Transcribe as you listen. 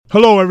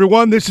Hello,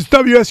 everyone. This is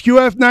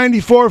WSQF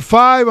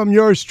 94.5. I'm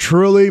yours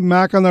truly,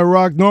 Mac on the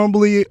Rock.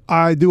 Normally,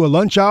 I do a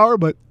lunch hour,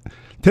 but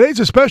today's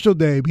a special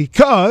day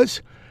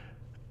because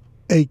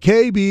a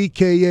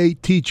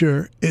KBKA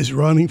teacher is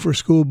running for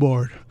school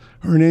board.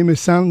 Her name is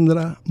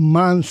Sandra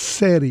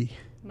Manzieri.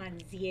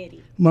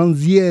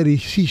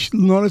 Manzieri.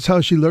 Notice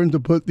how she learned to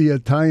put the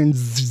Italian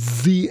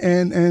Z,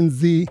 N, and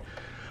Z.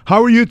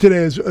 How are you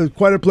today? It's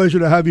quite a pleasure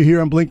to have you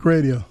here on Blink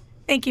Radio.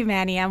 Thank you,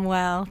 Manny. I'm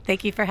well.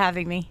 Thank you for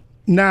having me.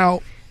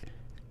 Now,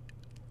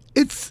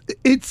 it's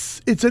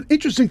an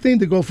interesting thing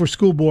to go for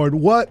school board.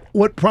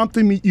 What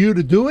prompted you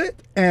to do it,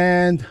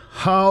 and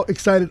how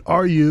excited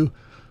are you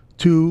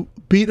to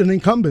beat an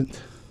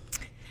incumbent?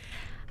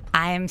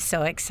 I am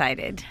so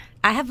excited.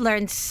 I have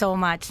learned so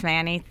much,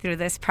 Manny, through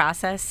this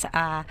process.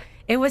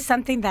 It was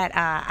something that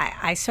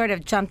I sort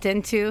of jumped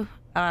into.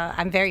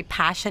 I'm very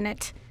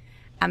passionate.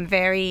 I'm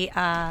very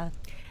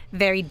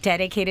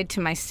dedicated to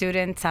my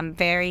students. I'm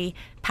very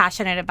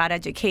passionate about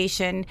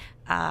education.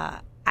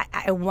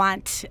 I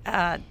want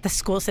the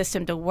school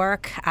system to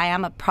work. I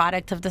am a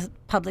product of the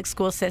public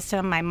school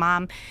system. My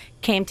mom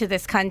came to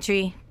this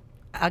country,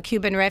 a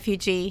Cuban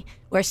refugee.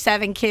 We're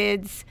 7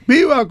 kids.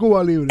 Viva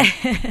Cuba Libre.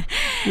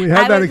 We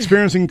had that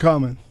experience in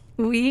common.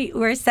 We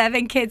were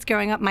 7 kids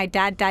growing up. My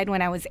dad died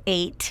when I was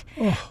 8.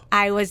 Oh.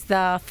 I was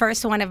the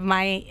first one of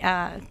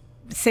my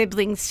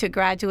siblings to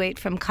graduate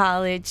from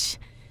college,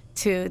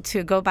 to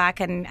go back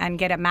and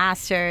get a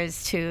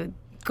master's, to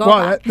go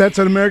back. That's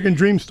an American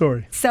dream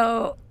story.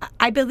 So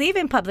I believe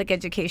in public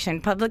education.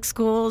 Public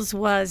schools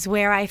was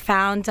where I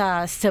found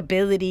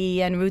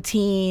stability and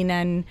routine,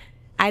 and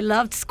I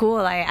loved school.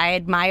 I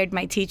admired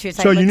my teachers.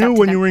 So you knew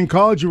when you were in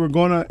college you were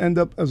going to end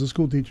up as a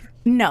school teacher?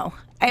 No.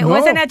 It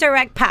wasn't a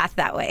direct path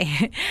that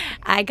way.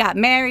 I got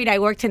married. I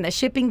worked in the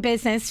shipping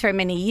business for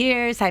many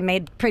years. I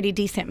made pretty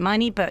decent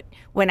money, but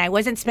when I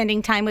wasn't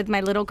spending time with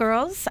my little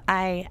girls,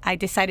 I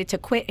decided to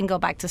quit and go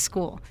back to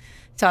school.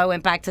 So I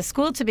went back to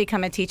school to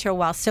become a teacher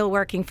while still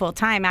working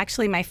full-time.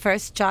 Actually, my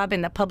first job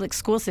in the public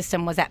school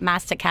system was at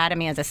Mast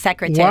Academy as a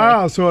secretary.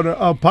 Wow, so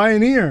a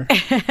pioneer.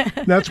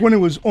 That's when it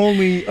was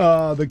only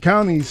the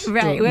counties.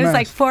 Right, it was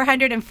like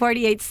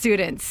 448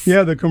 students.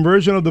 Yeah, the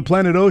conversion of the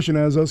planet Ocean,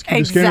 as us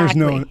scanners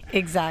know it.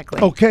 Exactly.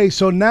 Okay,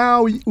 so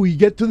now we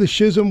get to the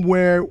schism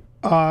where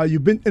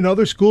you've been in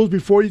other schools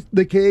before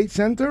the K-8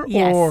 Center?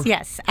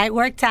 Yes. I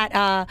worked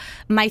at,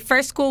 my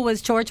first school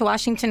was George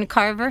Washington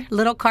Carver,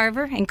 Little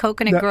Carver in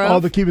Coconut Grove. All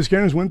the Key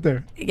Biscayans went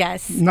there.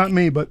 Yes. Not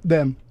me, but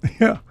them.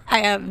 Yeah.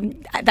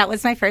 That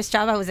was my first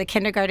job. I was a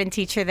kindergarten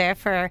teacher there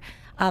for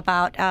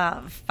about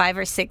 5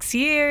 or 6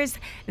 years.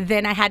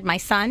 Then I had my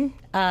son,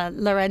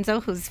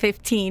 Lorenzo, who's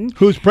 15.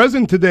 Who's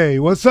present today.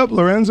 What's up,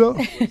 Lorenzo?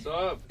 What's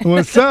up?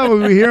 What's up?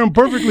 We hear him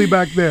perfectly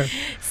back there.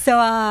 So,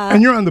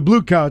 and you're on the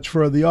blue couch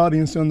for the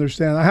audience to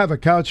understand. I have a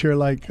couch here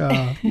like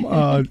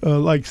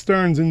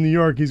Stearns in New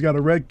York. He's got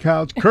a red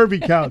couch,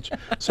 curvy couch.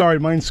 Sorry,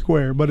 mine's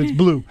square, but it's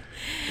blue.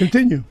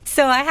 Continue.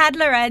 So I had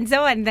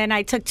Lorenzo, and then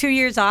I took 2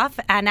 years off.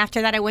 And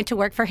after that, I went to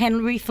work for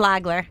Henry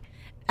Flagler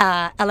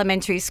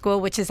Elementary School,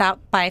 which is out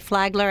by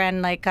Flagler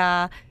and like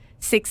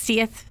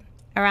 60th,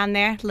 around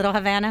there, Little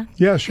Havana.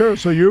 Yeah, sure.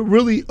 So you're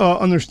really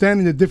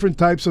understanding the different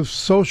types of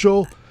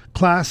social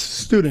class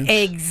students.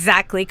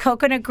 Exactly.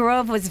 Coconut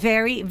Grove was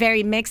very,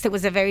 very mixed. It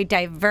was a very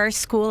diverse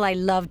school. I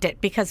loved it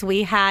because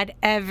we had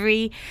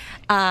Anglos,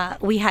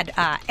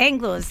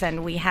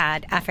 and we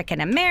had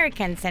African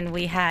Americans, and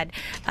we had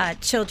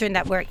children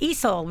that were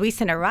ESOL,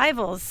 recent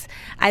arrivals.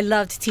 I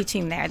loved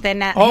teaching there. Then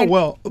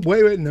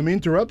wait, let me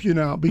interrupt you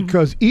now,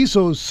 because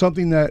ESOL is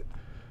something that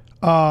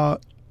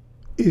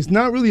is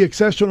not really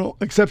exceptional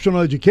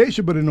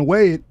education, but in a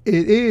way it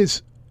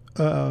is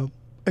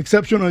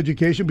exceptional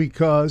education,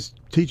 because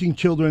teaching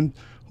children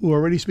who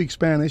already speak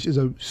Spanish is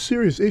a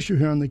serious issue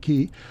here on the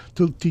Key,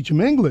 to teach them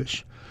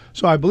English.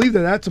 So I believe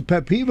that's a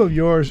pet peeve of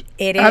yours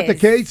at the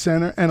K-8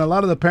 Center, and a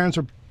lot of the parents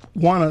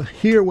want to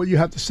hear what you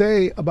have to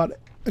say about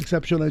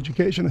exceptional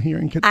education here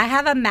in kids. I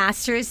have a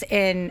master's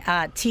in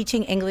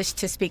teaching English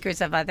to speakers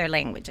of other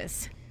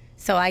languages.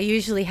 So I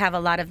usually have a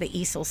lot of the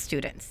ESOL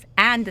students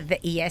and the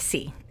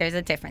ESC. There's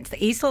a difference. The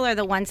ESOL are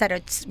the ones that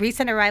are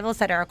recent arrivals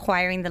that are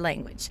acquiring the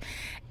language.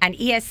 And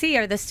ESC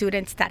are the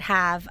students that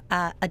have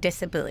a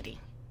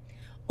disability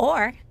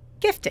or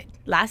gifted.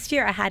 Last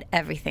year I had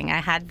everything.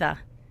 I had the...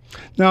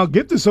 Now,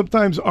 gifted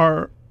sometimes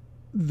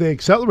they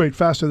accelerate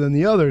faster than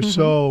the others.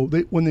 So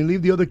when they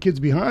leave the other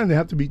kids behind, they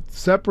have to be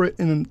separate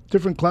in a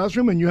different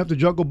classroom, and you have to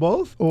juggle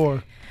both,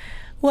 or...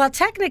 Well,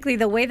 technically,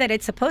 the way that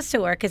it's supposed to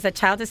work is a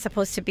child is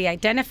supposed to be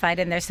identified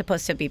and they're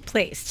supposed to be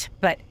placed.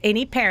 But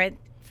any parent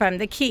from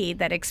the Key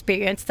that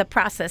experienced the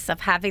process of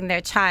having their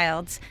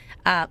child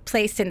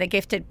placed in the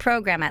gifted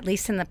program, at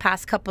least in the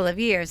past couple of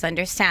years,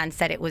 understands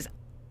that it was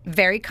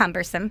very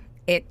cumbersome.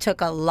 It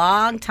took a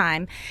long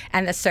time,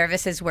 and the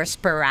services were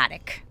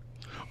sporadic.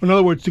 In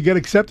other words, to get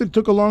accepted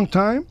took a long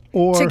time,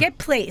 or to get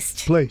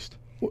placed. Placed.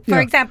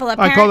 For example, a I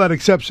parent, call that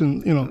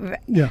exception, you know.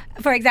 Yeah.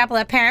 For example,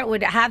 a parent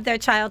would have their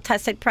child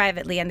tested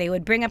privately, and they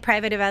would bring a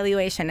private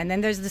evaluation, and then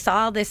there's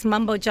all this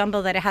mumbo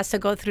jumbo that it has to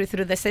go through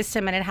the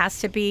system, and it has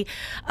to be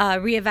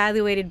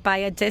reevaluated by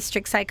a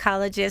district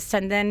psychologist,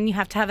 and then you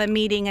have to have a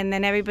meeting, and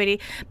then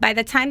everybody. By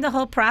the time the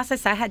whole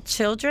process, I had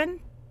children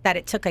that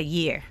it took a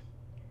year.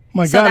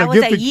 My So God, that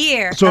was a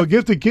year So a of-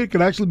 gifted kid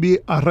could actually be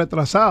a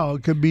retrasado.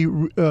 It could be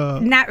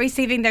not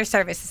receiving their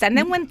services. And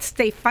then once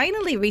they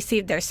finally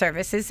received their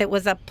services, it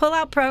was a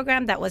pull-out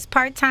program that was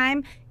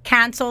part-time,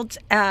 canceled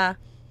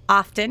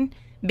often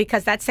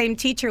because that same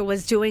teacher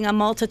was doing a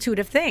multitude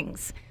of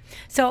things.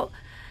 So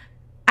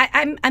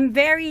I'm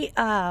very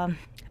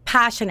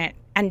passionate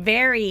and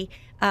very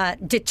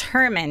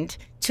determined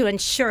to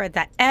ensure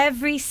that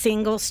every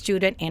single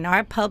student in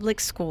our public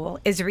school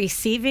is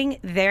receiving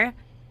their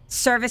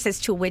services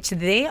to which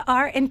they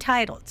are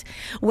entitled,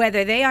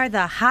 whether they are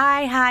the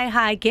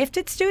high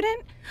gifted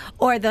student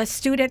or the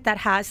student that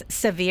has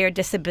severe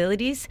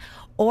disabilities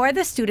or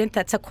the student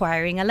that's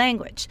acquiring a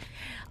language.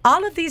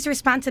 All of these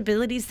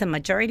responsibilities, the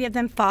majority of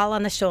them fall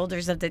on the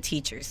shoulders of the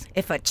teachers.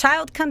 If a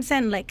child comes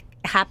in, like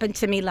happened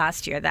to me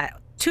last year, that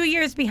 2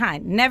 years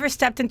behind, never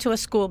stepped into a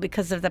school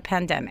because of the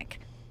pandemic.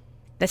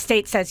 The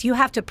state says you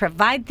have to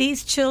provide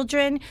these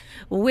children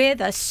with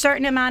a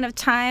certain amount of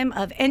time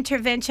of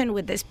intervention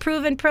with this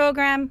proven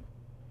program.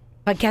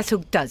 But guess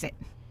who does it?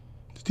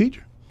 the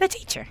teacher. The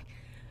teacher.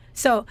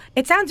 So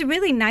it sounds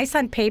really nice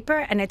on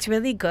paper and it's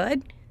really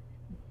good,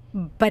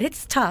 but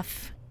it's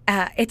tough.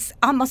 It's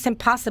almost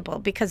impossible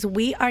because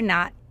we are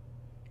not.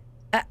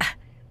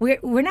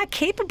 We're not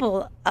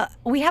capable. I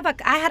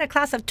had a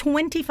class of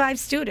 25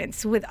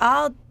 students with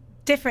all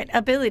different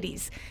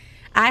abilities.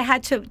 I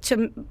had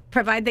to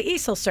provide the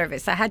ESOL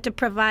service. I had to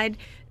provide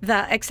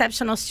the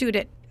exceptional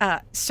student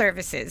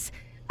services.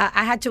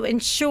 I had to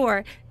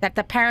ensure that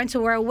the parents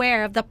were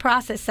aware of the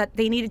process that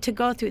they needed to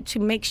go through to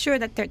make sure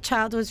that their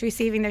child was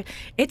receiving their.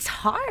 It's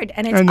hard,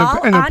 and it's all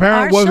on the parent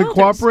our wasn't shoulders.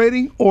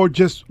 cooperating or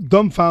just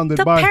dumbfounded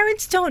The by.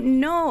 parents don't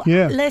know.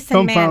 Yeah, Listen,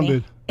 dumbfounded.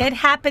 Manny, it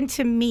happened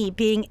to me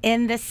being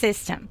in the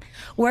system,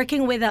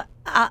 working with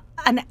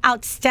an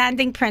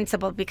outstanding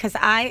principal because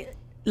I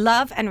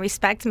love and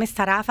respect Miss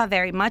Tarafa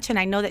very much, and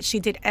I know that she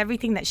did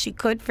everything that she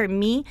could for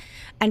me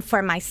and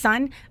for my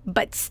son,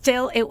 but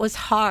still it was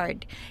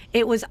hard.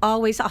 It was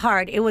always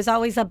hard. It was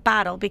always a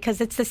battle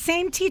because it's the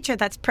same teacher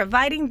that's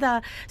providing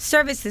the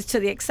services to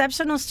the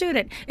exceptional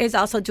student is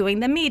also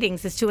doing the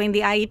meetings, is doing the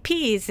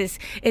IEPs,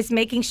 is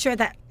making sure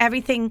that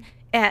everything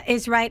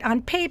is right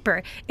on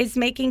paper, is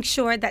making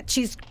sure that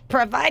she's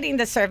providing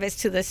the service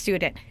to the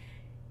student.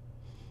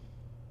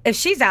 If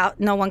she's out,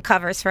 no one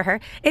covers for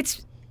her.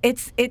 It's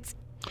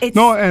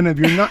No, and if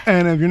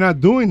you're not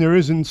doing, there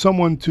isn't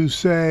someone to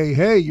say,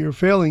 "Hey, you're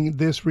failing in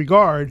this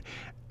regard."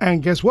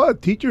 And guess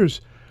what? Teachers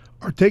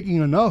are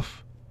taking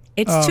enough.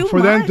 It's too for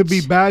much. them to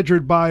be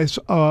badgered by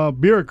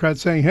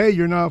bureaucrats saying, "Hey,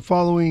 you're not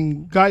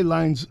following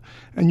guidelines,"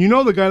 and you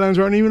know the guidelines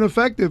aren't even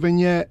effective, and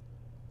yet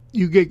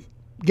you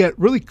get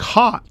really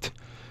caught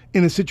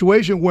in a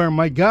situation where,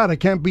 my God, I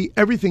can't be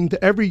everything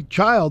to every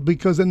child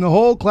because then the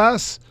whole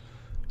class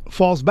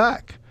falls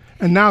back,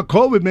 and now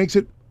COVID makes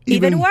it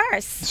even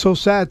worse. So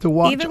sad to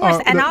watch. Even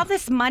worse. And all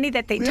this money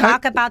that they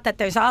talk about, that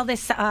there's all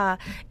this,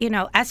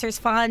 ESSER's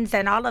funds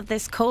and all of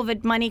this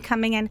COVID money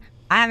coming in.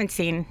 I haven't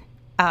seen.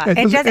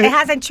 It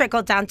hasn't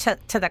trickled down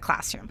to the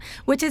classroom,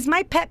 which is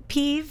my pet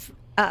peeve.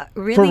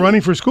 Really, for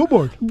running for school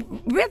board.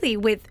 Really,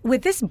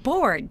 with this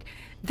board.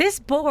 This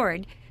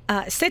board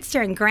sits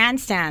there in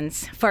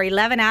grandstands for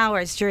 11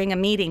 hours during a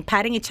meeting,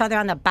 patting each other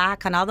on the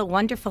back on all the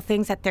wonderful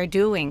things that they're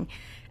doing.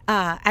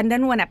 And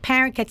then when a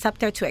parent gets up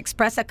there to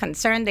express a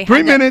concern, they have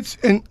 3 minutes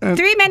and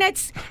 3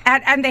 minutes,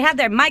 and they have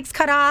their mics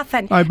cut off.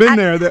 And I've been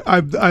there.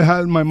 I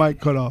had my mic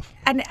cut off.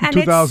 And in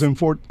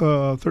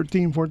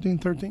 2013,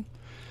 13.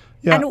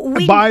 Yeah,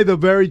 and by the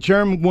very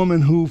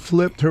chairwoman who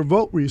flipped her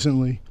vote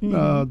recently,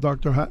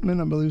 Dr.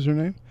 Hatman, I believe is her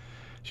name.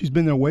 She's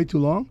been there way too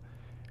long.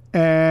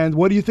 And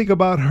what do you think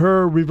about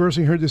her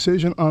reversing her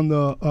decision on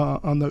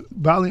the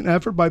valiant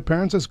effort by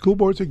parents at school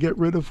boards to get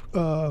rid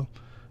of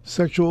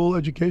sexual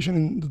education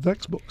in the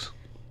textbooks?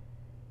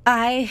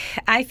 I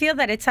feel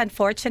that it's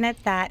unfortunate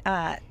that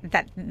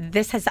that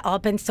this has all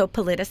been so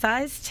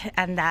politicized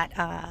and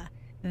that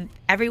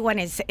everyone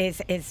is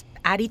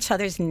at each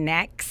other's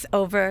necks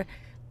over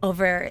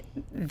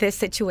this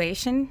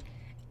situation,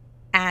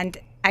 and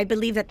I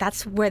believe that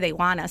that's where they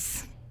want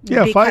us.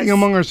 Yeah, fighting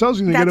among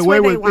ourselves and get away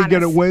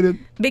with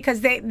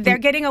because they're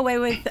getting away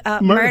with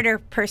murder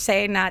per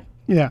se, not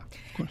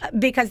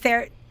because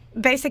they're.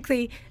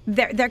 Basically,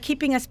 they're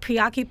keeping us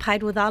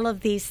preoccupied with all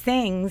of these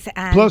things.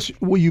 And plus,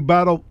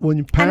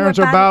 when parents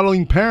are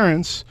battling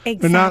parents,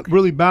 they're not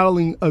really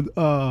battling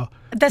the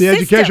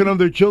education of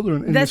their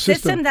children in the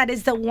system. That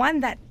is the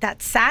one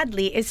that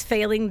sadly is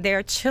failing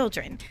their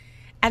children.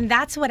 And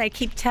that's what I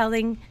keep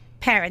telling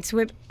parents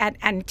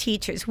and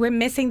teachers. We're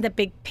missing the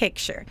big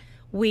picture.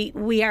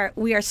 We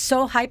are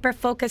so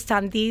hyper-focused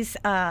on these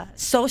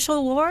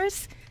social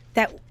wars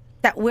that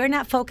we're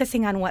not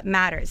focusing on what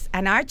matters.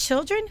 And our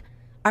children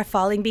are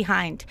falling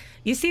behind.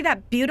 You see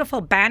that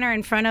beautiful banner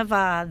in front of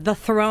the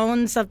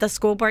thrones of the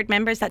school board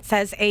members that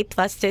says A+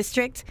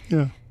 district?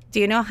 Yeah. Do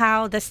you know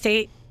how the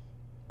state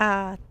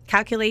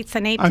calculates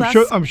an A+?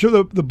 I'm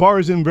sure the bar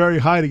isn't very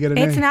high to get an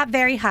A. It's not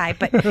very high,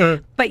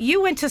 but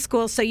you went to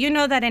school, so you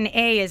know that an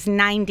A is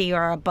 90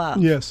 or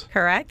above. Yes.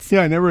 Correct?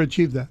 Yeah, I never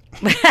achieved that.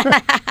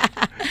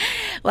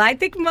 Well, I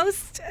think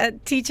most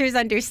teachers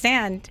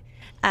understand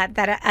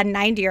that a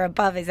 90 or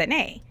above is an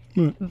A.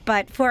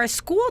 But for a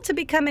school to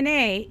become an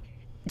A,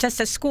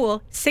 just a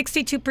school,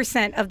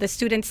 62% of the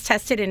students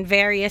tested in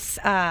various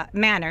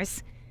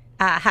manners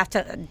have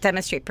to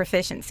demonstrate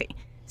proficiency.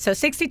 So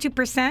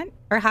 62%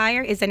 or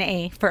higher is an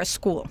A for a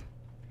school.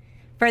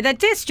 For the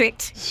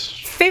district,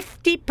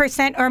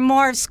 50% or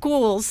more of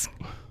schools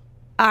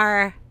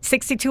are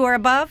 62 or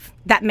above.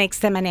 That makes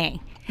them an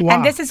A. Wow.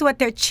 And this is what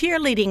they're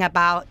cheerleading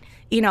about,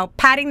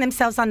 patting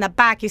themselves on the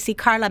back. You see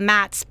Carla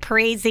Matz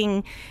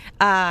praising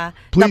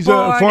Please the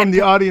board. Inform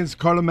the audience,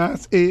 Carla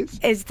Matz is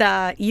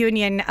the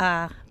union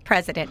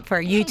president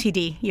for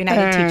UTD,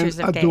 United Teachers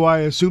of Day. Do I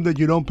assume that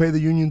you don't pay the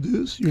union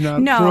dues? You're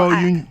not No,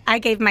 I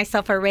gave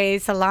myself a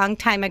raise a long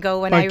time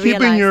ago when I realized.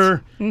 By keeping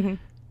your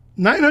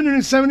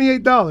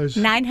 $978.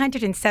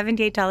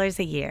 $978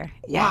 a year.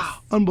 Yes. Wow,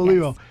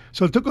 unbelievable. Yes.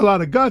 So it took a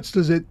lot of guts.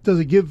 Does it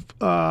give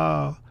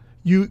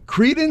you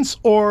credence,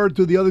 or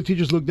do the other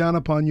teachers look down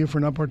upon you for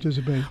not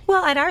participating?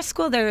 Well, at our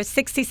school, there were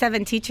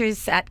 67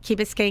 teachers at Key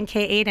Biscayne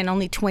K-8, and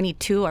only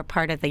 22 are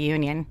part of the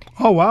union.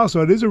 Oh, wow.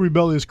 So it is a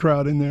rebellious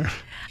crowd in there.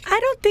 I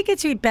don't think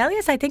it's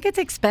rebellious. I think it's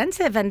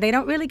expensive, and they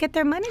don't really get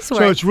their money's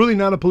worth. So it's really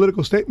not a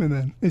political statement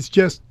then. It's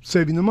just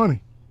saving the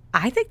money.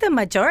 I think the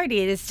majority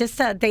is just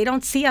they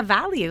don't see a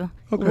value.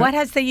 Okay. What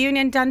has the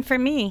union done for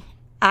me?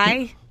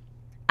 I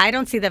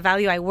don't see the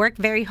value. I work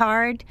very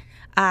hard.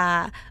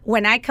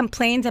 When I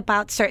complained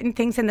about certain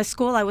things in the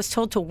school, I was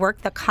told to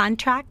work the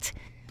contract.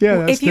 Yeah,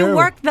 that's if you terrible.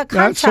 work the contract,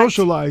 that's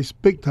socialized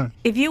big time.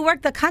 If you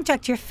work the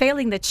contract, you're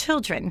failing the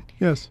children.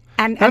 Yes,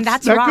 and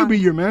that's wrong. That could be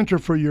your mantra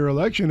for your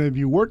election. If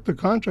you work the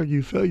contract,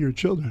 you fail your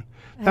children.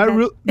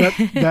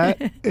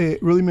 That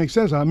it really makes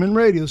sense. I'm in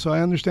radio, so I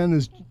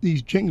understand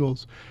these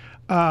jingles.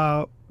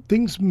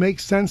 Things make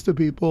sense to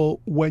people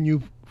when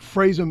you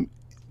phrase them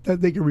that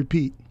they can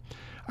repeat.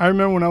 I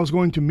remember when I was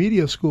going to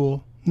media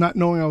school, not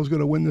knowing I was going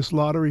to win this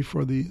lottery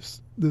for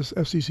this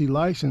FCC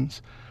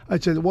license, I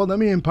said, well, let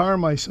me empower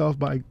myself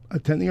by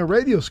attending a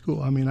radio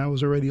school. I mean, I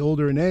was already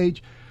older in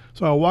age.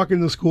 So I walk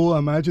into school, I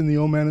imagine the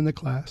old man in the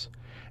class,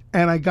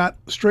 and I got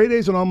straight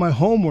A's on all my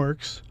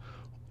homeworks,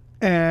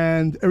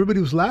 and everybody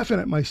was laughing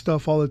at my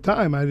stuff all the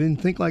time. I didn't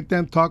think like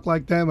them, talk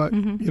like them.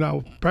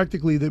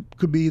 Practically they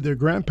could be their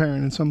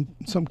grandparent in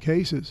some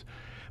cases.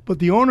 But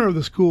the owner of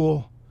the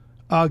school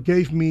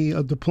gave me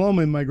a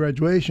diploma in my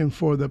graduation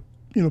for the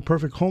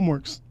perfect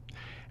homeworks.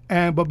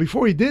 But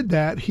before he did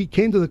that, he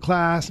came to the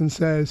class and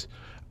says,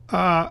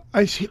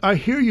 I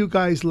hear you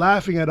guys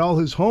laughing at all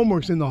his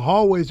homeworks in the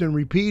hallways and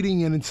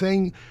repeating and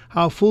saying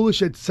how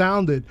foolish it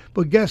sounded.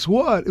 But guess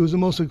what? It was the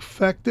most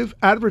effective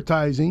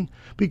advertising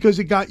because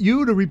it got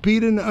you to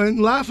repeat it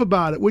and laugh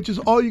about it, which is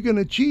all you can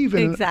achieve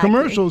in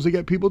commercials to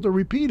get people to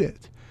repeat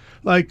it.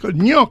 Like,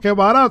 ño, que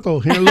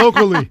barato, here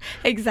locally.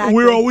 Exactly.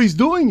 We're always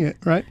doing it,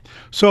 right?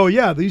 So,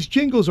 yeah, these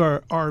jingles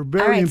are very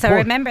important. All right, so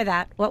remember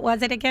that. What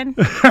was it again?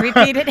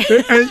 Repeat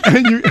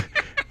it.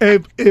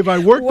 If I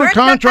work the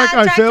contract,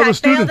 I fail the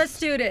student. Fail the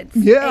students.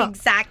 Yeah.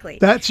 Exactly.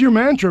 That's your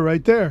mantra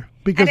right there.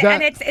 Because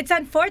and it's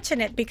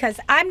unfortunate because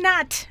I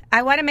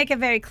want to make it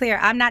very clear,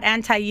 I'm not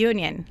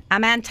anti-union.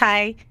 I'm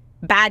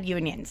anti-bad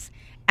unions.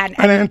 And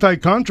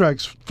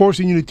anti-contracts,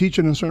 forcing you to teach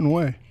in a certain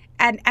way.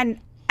 And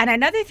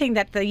another thing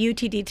that the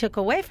UTD took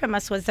away from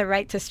us was the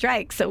right to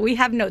strike. So we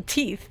have no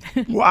teeth.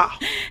 Wow.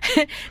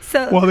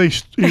 Well,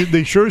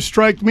 they sure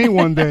striked me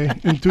one day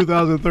in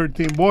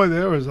 2013. Boy,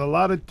 there was a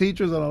lot of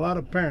teachers and a lot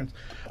of parents.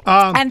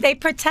 And they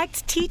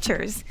protect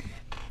teachers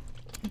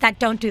that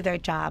don't do their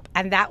job.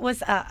 And that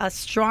was a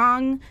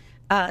strong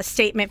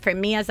statement for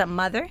me as a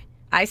mother.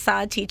 I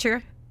saw a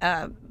teacher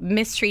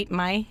mistreat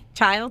my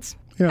child.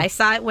 Yeah. I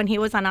saw it when he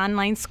was on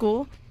online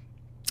school.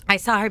 I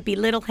saw her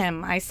belittle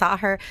him. I saw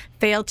her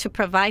fail to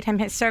provide him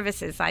his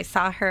services. I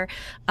saw her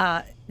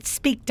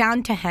speak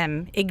down to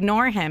him,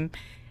 ignore him.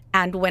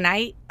 And when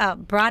I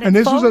brought it And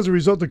this was as a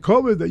result of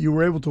COVID that you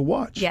were able to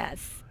watch.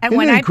 Yes. And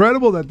Isn't it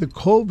incredible that the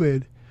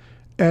COVID,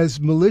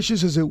 as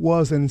malicious as it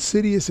was and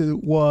insidious as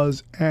it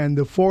was, and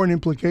the foreign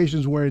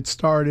implications where it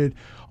started,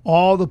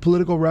 all the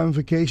political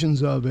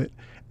ramifications of it,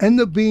 end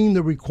up being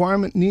the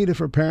requirement needed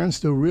for parents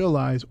to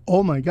realize,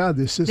 oh my God,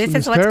 this system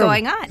is what's terrible.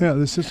 Going on. Yeah,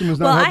 this system is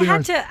not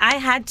helping I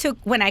had to,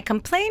 when I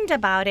complained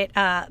about it,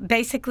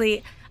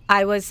 basically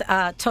I was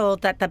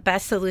told that the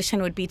best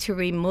solution would be to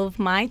remove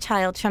my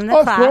child from the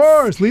class. Of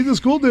course, leave the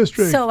school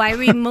district. So I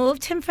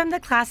removed him from the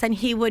class and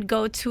he would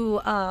go to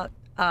a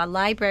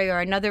library or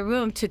another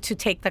room to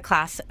take the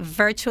class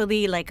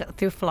virtually, like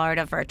through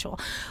Florida Virtual,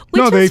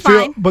 which was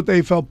fine. But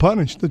they felt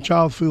punished. The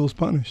child feels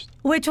punished.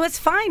 Which was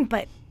fine,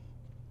 but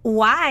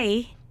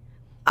why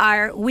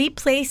are we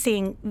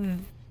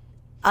placing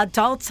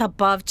adults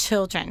above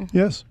children?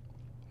 Yes.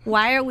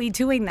 Why are we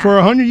doing that? For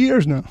 100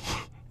 years now.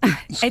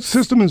 The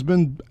system has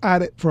been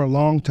at it for a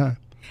long time.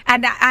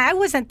 And I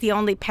wasn't the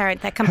only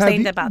parent that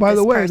complained about this. By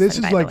the way, person, this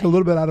is like a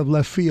little bit out of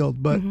left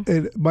field, but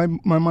my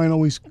mind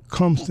always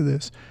comes to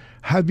this.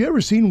 Have you ever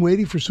seen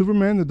Waiting for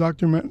Superman, the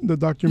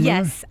documentary?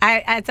 Yes.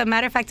 As a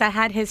matter of fact, I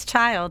had his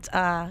child,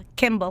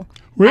 Kimball.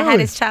 Really? I had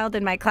his child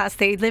in my class.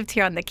 They lived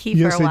here on the Key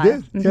for a while.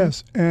 Yes, they did.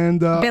 Yes. And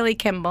Billy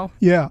Kimball.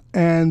 Yeah,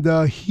 and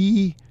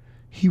he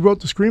wrote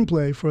the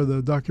screenplay for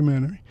the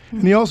documentary.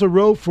 And he also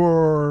wrote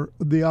for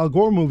the Al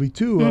Gore movie,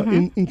 too,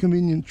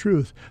 Inconvenient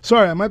Truth.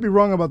 Sorry, I might be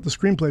wrong about the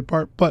screenplay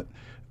part, but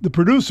the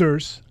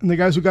producers and the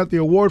guys who got the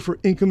award for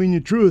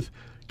Inconvenient Truth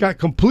got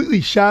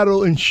completely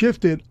shadowed and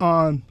shifted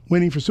on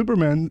Waiting for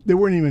Superman. They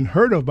weren't even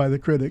heard of by the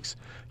critics.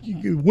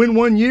 You win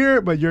one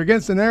year, but you're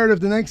against the narrative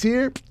the next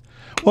year.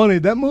 Well, anyway,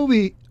 that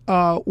movie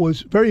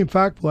was very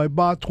impactful. I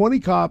bought 20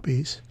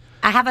 copies.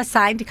 I have a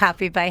signed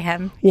copy by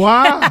him.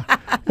 Wow.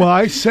 Well,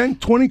 I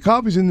sent 20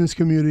 copies in this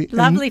community.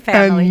 Lovely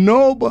family. And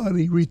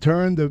nobody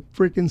returned the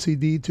freaking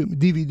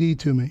DVD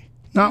to me.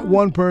 Not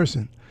one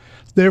person.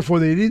 Therefore,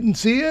 they didn't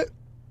see it,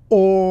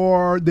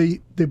 or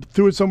they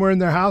threw it somewhere in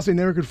their house. They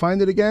never could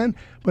find it again.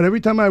 But every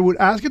time I would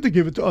ask it to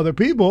give it to other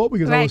people,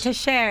 because to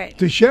share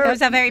it. It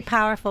was a very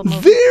powerful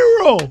movie.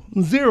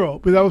 Zero.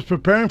 Because I was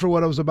preparing for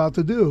what I was about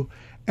to do.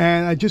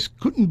 And I just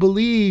couldn't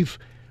believe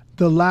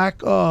the lack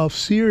of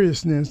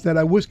seriousness that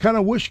I kind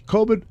of wish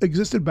COVID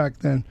existed back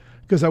then,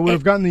 because I would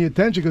have gotten the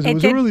attention, because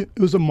it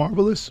was a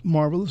marvelous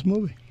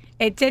movie.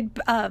 It did.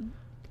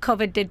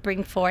 COVID did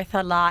bring forth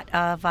a lot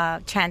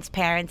of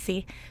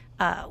transparency.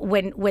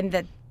 When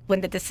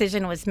the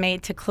decision was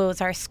made to close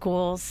our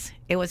schools,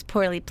 it was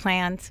poorly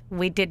planned.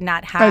 We did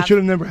not have. That should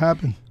have never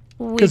happened,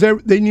 because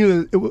they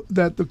knew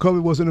that the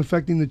COVID wasn't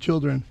affecting the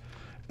children,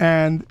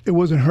 and it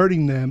wasn't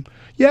hurting them.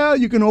 Yeah,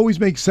 you can always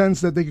make sense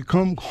that they could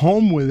come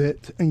home with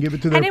it and give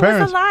it to their parents. And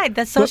it was a lie.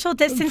 The social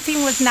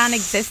distancing was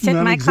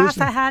non-existent. My class,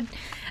 I had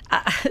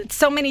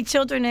so many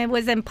children, it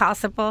was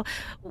impossible.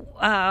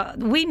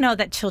 We know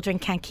that children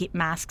can't keep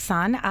masks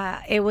on.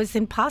 It was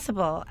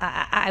impossible.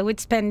 I would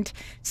spend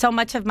so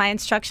much of my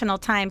instructional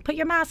time, put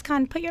your mask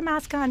on, put your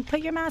mask on,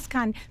 put your mask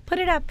on, put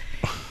it up.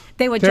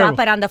 They would drop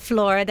it on the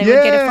floor. They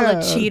would get it full of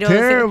Cheetos.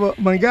 Terrible.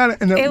 My God.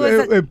 And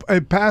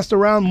it passed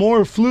around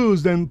more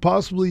flus than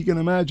possibly you can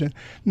imagine.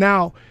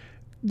 Now,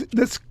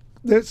 let's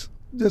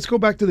go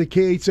back to the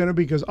K-8 Center,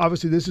 because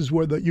obviously this is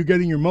where you're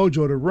getting your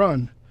mojo to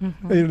run.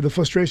 The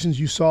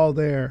frustrations you saw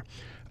there.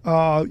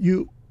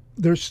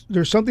 There's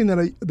something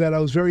that I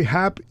was very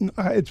happy.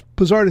 It's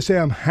bizarre to say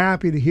I'm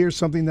happy to hear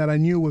something that I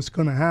knew was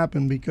going to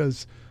happen,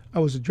 because I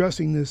was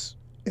addressing this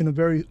in a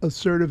very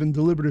assertive and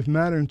deliberative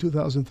manner in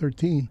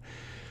 2013.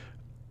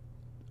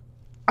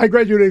 I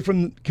graduated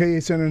from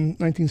K-8 Center in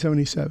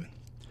 1977,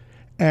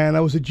 and I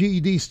was a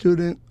GED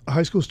student, a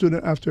high school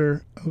student,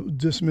 after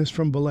dismissed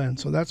from Belen.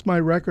 So that's my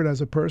record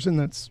as a person.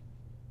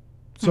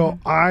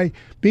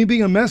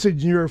 Being a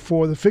messenger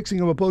for the fixing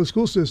of a public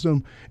school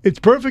system, it's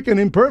perfect and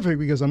imperfect,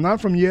 because I'm not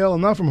from Yale,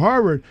 I'm not from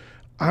Harvard.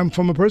 I'm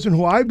from a person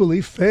who I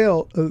believe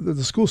failed,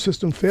 the school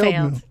system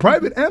failed. Me,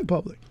 private and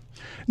public.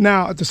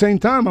 Now, at the same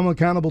time, I'm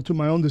accountable to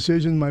my own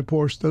decisions, my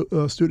poor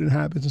student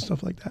habits and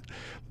stuff like that.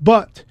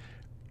 But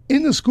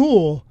in the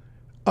school,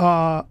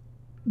 the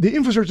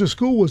infrastructure of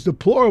school was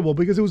deplorable,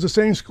 because it was the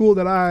same school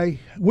that I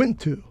went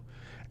to.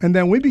 And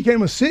then we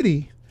became a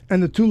city,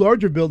 and the two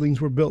larger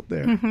buildings were built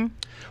there.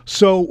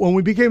 So when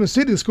we became a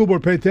city, the school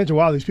board paid attention.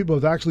 Wow, these people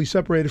have actually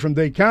separated from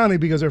Dade County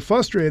because they're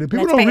frustrated.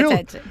 People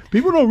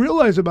don't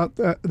realize about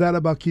that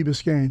about Key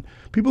Biscayne.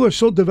 People are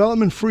so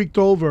development freaked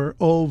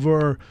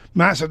over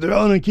massive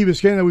development in Key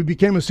Biscayne that we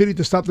became a city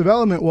to stop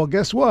development. Well,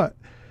 guess what?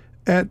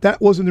 That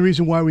wasn't the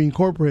reason why we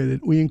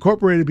incorporated. We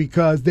incorporated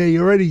because they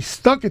already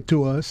stuck it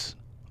to us.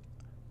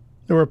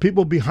 There were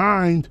people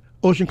behind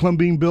Ocean Club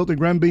being built and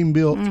Grand being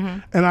built,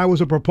 and I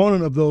was a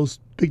proponent of those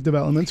big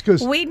developments,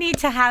 because we need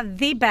to have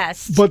the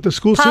best. But the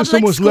school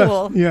system was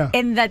left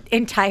in the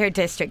entire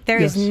district. There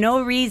is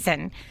no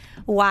reason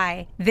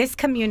why this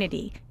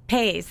community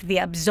pays the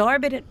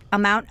absorbent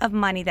amount of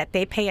money that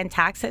they pay in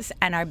taxes,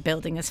 and our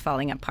building is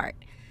falling apart.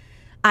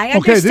 I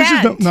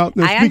understand. Okay,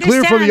 let's be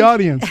clear for the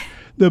audience.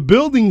 The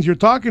buildings you're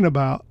talking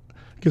about,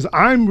 because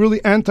I'm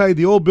really anti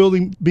the old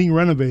building being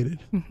renovated,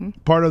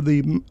 part of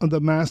the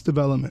mass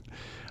development.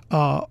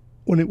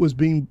 When it was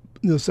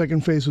the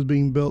second phase was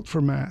being built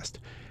for MAST.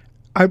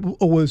 I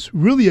was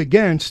really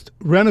against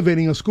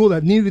renovating a school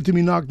that needed to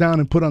be knocked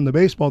down and put on the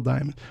baseball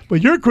diamond.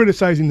 But you're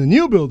criticizing the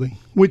new building,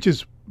 which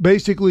is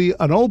basically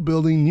an old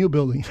building, new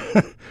building,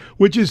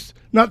 which is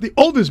not the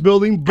oldest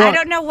building, but I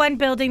don't know one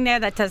building there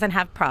that doesn't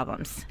have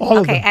problems. All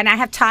of them. And I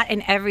have taught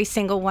in every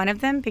single one of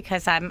them,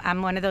 because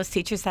I'm one of those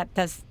teachers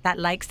that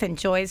likes and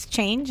enjoys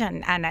change,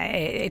 and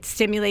it's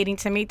stimulating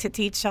to me to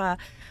teach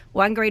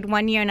one grade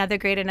 1 year, another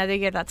grade another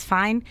year. That's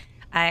fine.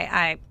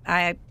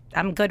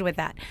 I'm good with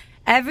that.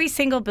 Every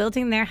single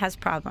building there has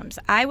problems.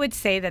 I would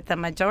say that the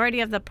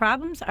majority of the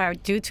problems are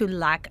due to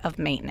lack of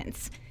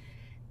maintenance.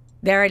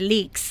 There are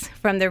leaks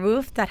from the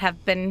roof that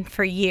have been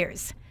for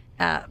years.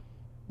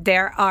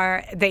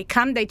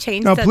 They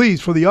change. Now,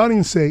 please, for the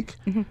audience's sake,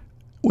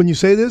 when you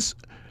say this,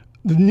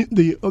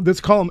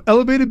 let's call them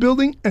elevated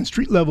building and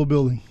street level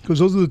building, because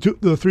those are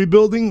the three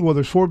buildings. Well,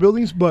 there's four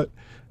buildings, but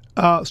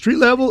street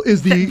level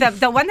is the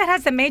one that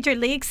has the major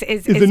leaks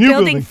is the new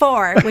building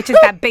 4, which is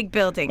that big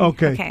building.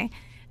 Okay.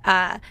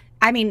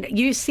 I mean,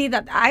 you see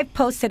that I've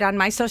posted on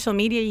my social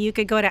media. You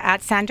could go to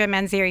 @Sandra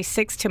Manzieri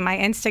 6 to my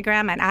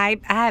Instagram, and I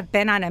have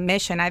been on a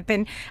mission.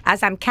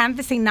 As I'm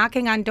canvassing,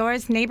 knocking on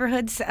doors,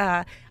 neighborhoods,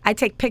 I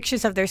take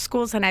pictures of their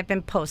schools, and I've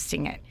been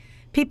posting it.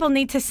 People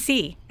need to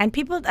see, and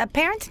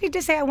parents need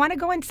to say, I want to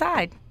go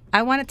inside.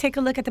 I want to take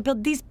a look at the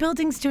building. These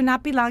buildings do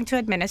not belong to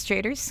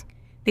administrators.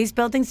 These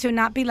buildings do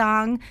not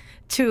belong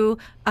to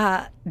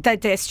the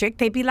district.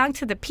 They belong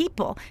to the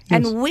people,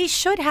 Yes. and we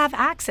should have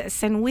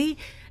access, and we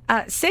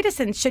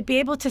citizens should be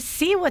able to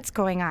see what's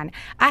going on.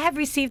 I have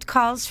received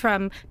calls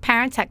from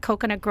parents at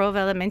Coconut Grove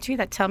Elementary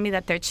that tell me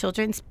that their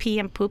children's pee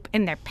and poop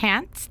in their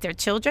pants, their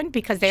children,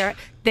 because their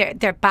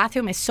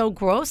bathroom is so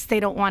gross, they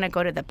don't want to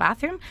go to the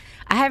bathroom.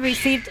 I have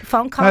received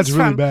phone calls That's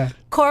really from bad.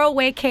 Coral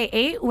Way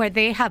K-8 where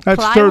they have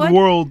That's plywood. third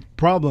world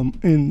problem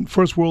in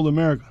first world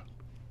America.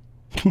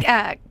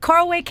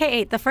 Coral Way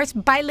K-8, the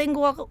first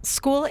bilingual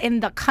school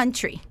in the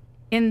country,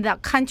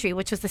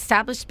 which was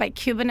established by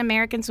Cuban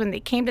Americans when they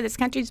came to this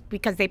country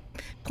because they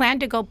planned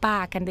to go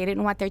back and they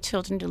didn't want their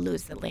children to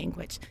lose the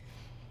language.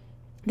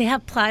 They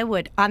have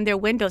plywood on their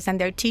windows,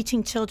 and they're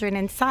teaching children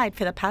inside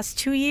for the past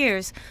 2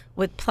 years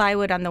with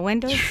plywood on the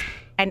windows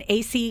and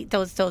AC,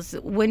 those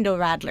window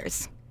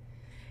rattlers.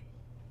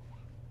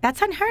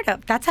 That's unheard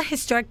of. That's a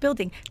historic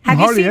building.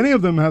 Hardly any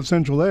of them have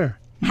central air.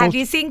 Have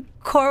you seen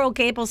Coral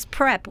Gables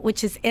Prep,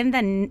 which is in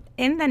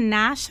the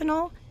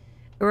National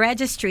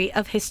Registry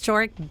of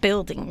Historic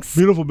Buildings?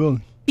 Beautiful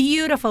building.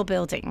 Beautiful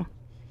building.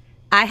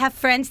 I have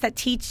friends that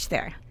teach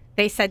there.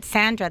 They said,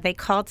 Sandra, they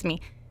called me.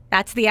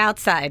 That's the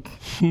outside.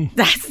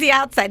 That's the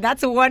outside.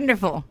 That's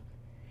wonderful.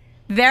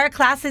 There are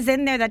classes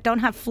in there that don't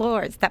have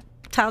floors, that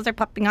tiles are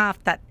popping off,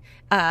 that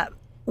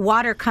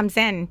water comes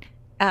in.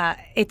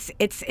 It's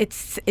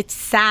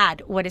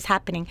sad what is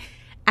happening.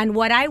 And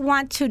what I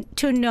want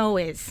to know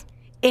is,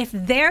 if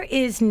there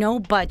is no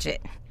budget,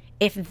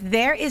 if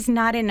there is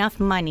not enough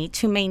money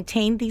to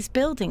maintain these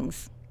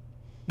buildings,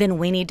 then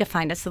we need to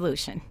find a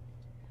solution.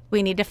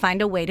 We need to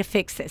find a way to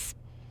fix this.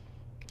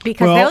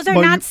 Because those are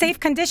not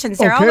safe conditions.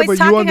 They're always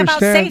talking about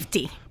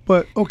safety.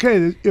 But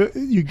okay,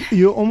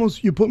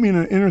 you put me in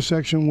an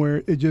intersection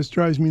where it just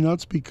drives me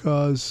nuts,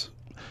 because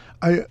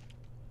I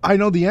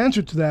know the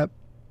answer to that.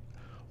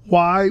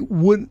 Why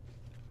would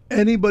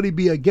anybody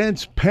be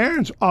against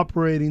parents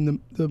operating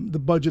the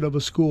budget of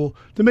a school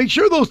to make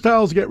sure those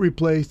tiles get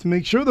replaced, to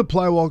make sure the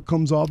plywall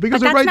comes off?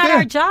 Because but they're right there.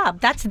 That's not our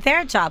job. That's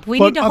their job. We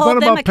need to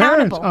hold them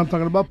accountable. I'm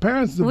talking about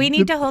parents. We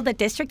need to hold the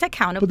district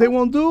accountable. But they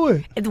won't do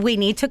it. We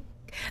need to.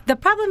 The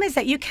problem is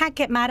that you can't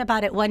get mad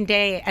about it one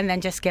day and then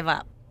just give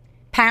up.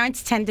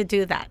 Parents tend to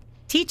do that.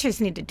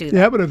 Teachers need to do that.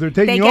 Yeah, but if they're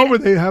taking over,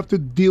 they have to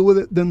deal with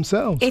it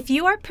themselves. If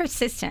you are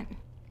persistent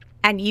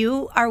and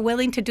you are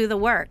willing to do the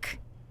work,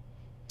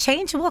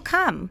 change will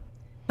come.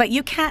 But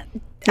you can't.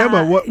 Yeah,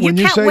 but when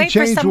you say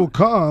change will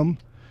come,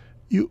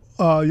 you're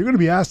going to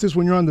be asked this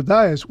when you're on the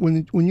dais.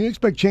 When you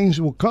expect change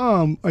will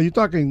come, are you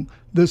talking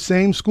the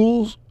same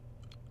schools,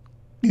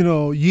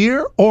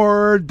 year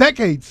or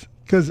decades?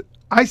 Because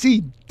I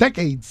see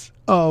decades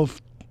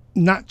of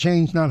not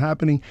change not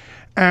happening,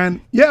 and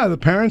the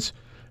parents.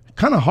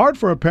 Kind of hard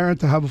for a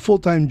parent to have a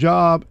full-time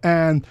job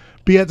and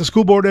be at the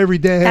school board every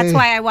day. That's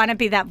why I want to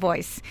be that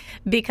voice,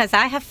 because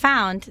I have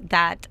found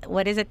that,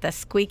 the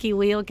squeaky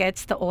wheel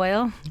gets the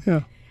oil.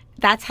 Yeah.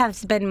 That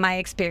has been my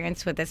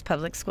experience with this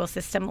public school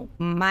system.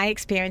 My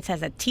experience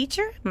as a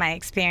teacher, my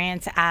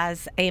experience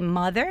as a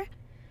mother,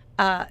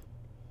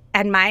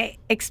 and my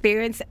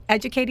experience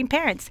educating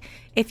parents.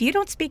 If you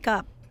don't speak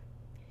up,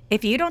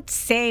 if you don't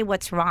say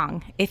what's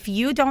wrong, if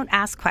you don't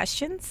ask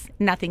questions,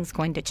 nothing's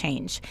going to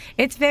change.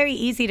 It's very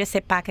easy to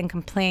sit back and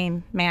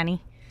complain,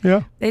 Manny.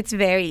 Yeah. It's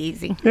very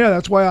easy. Yeah,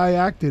 that's why I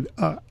acted.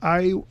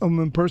 I am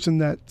a person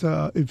that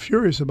is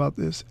furious about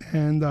this,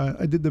 and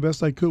I did the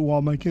best I could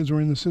while my kids were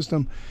in the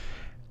system.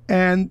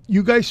 And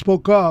you guys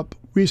spoke up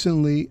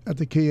recently at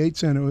the K-8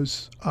 Center.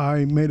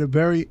 I made a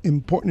very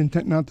important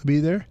intent not to be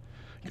there,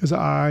 because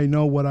I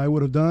know what I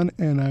would have done,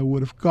 and I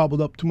would have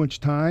gobbled up too much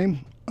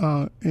time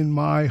in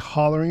my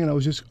hollering, and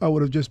I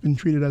would have just been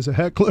treated as a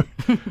heckler,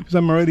 because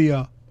I'm already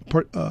a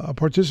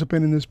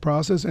participant in this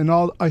process, and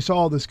I saw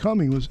all this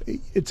coming.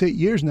 It's 8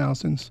 years now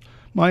since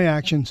my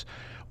actions.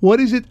 What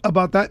is it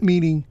about that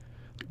meeting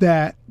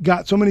that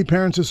got so many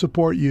parents to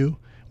support you?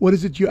 What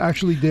is it you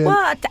actually did?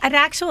 Well, an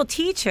actual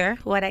teacher,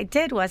 what I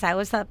did was I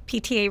was a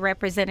PTA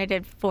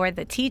representative for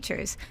the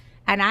teachers,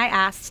 and I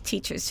asked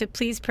teachers to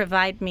please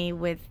provide me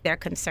with their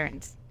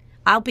concerns.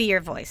 I'll be your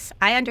voice.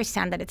 I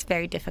understand that it's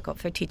very difficult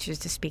for teachers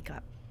to speak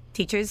up.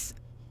 Teachers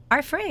are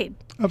afraid.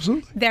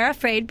 Absolutely. They're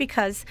afraid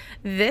because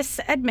this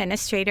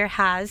administrator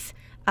has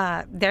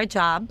their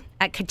job.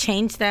 I could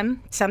change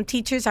them. Some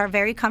teachers are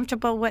very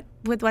comfortable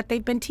with what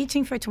they've been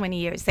teaching for 20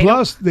 years.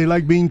 Plus, they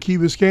like being Key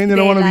Biscayne. They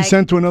don't want to be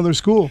sent to another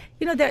school.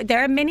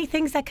 There are many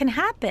things that can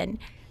happen.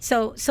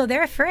 So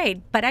they're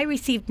afraid. But I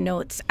received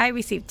notes. I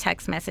received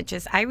text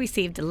messages. I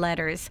received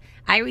letters.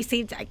 I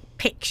received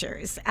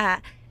pictures.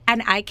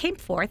 And I came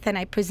forth and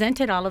I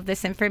presented all of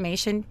this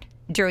information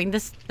during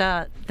the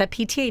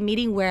PTA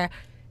meeting where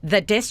the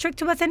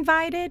district was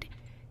invited.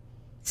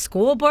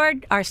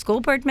 Our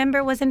school board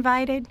member was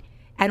invited.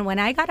 And when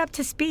I got up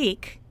to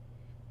speak,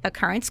 the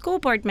current school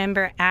board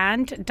member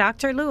and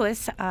Dr.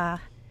 Lewis got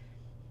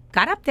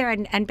up there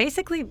and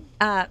basically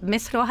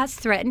Ms. Rojas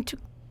threatened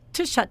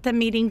to shut the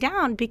meeting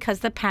down because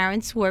the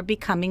parents were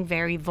becoming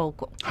very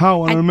vocal.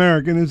 How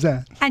un-American is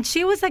that? And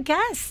she was a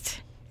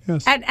guest.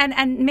 Yes.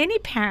 And many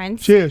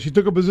parents... She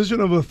took a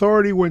position of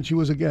authority when she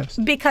was a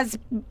guest. Because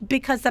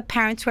the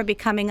parents were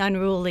becoming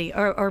unruly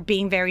or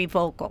being very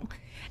vocal.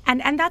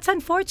 And that's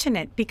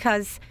unfortunate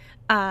because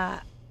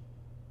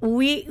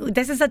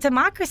this is a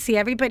democracy.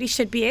 Everybody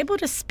should be able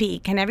to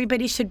speak and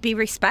everybody should be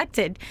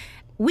respected.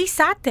 We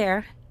sat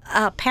there,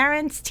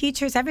 parents,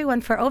 teachers,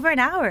 everyone, for over an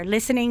hour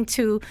listening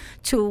to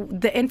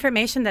the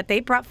information that they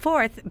brought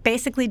forth,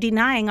 basically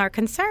denying our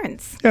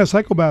concerns. Yeah,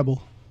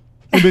 psychobabble.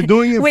 They've been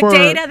doing it with for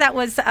data that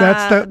was.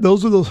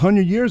 Those are those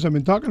 100 years I've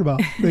been talking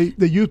about. They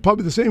use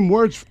probably the same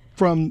words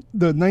from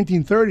the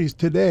 1930s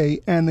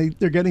today, and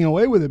they're getting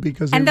away with it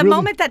because. And the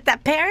moment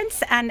that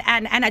parents and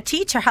a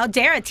teacher, how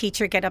dare a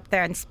teacher get up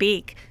there and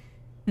speak,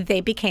 they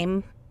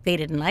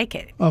didn't like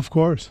it. Of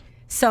course.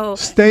 So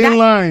stay in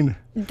line.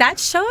 That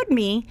showed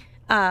me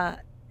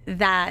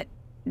that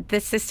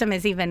the system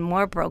is even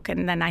more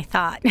broken than I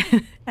thought,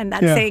 and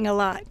that's saying a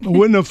lot. It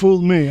wouldn't have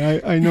fooled me.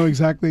 I know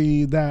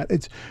exactly that.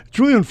 It's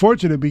really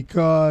unfortunate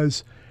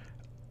because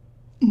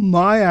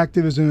my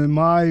activism and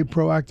my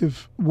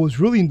proactive was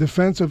really in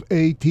defense of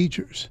A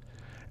teachers.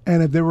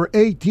 And if there were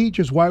A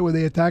teachers, why were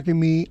they attacking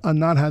me on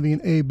not having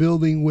an A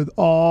building with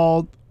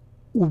all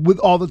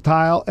the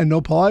tile and no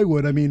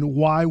plywood? I mean,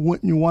 why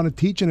wouldn't you want to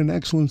teach in an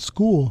excellent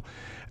school?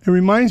 It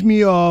reminds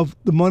me of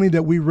the money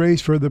that we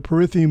raised for the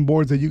Perithian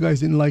boards that you guys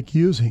didn't like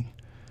using.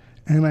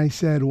 And I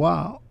said,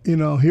 wow,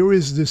 here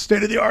is this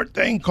state-of-the-art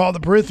thing called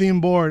the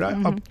Perithian board.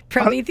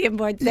 Promethean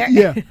board there.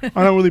 Yeah,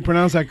 I don't really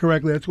pronounce that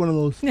correctly. That's one of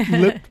those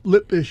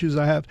lip issues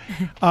I have.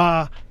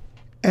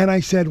 And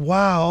I said,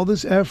 wow, all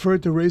this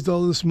effort to raise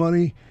all this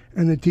money,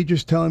 and the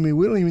teacher's telling me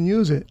we don't even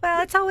use it.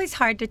 Well, it's always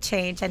hard to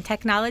change, and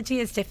technology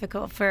is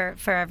difficult for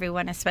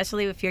everyone,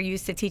 especially if you're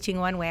used to teaching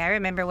one way. I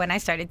remember when I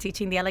started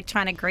teaching, the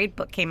electronic grade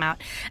book came out,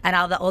 and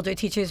all the older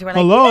teachers were like,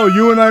 hello,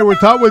 you and I were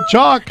taught with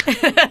chalk.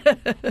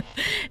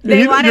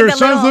 Your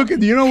son's looking,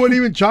 do you know what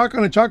even chalk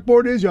on a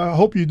chalkboard is? I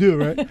hope you do,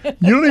 right?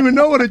 You don't even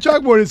know what a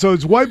chalkboard is, so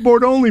it's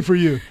whiteboard only for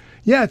you.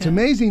 Yeah, it's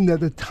amazing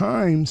that the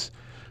times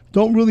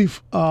don't really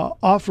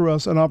offer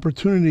us an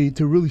opportunity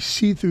to really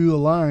see through the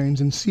lines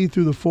and see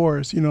through the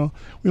forest.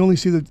 We only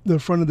see the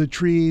front of the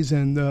trees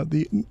and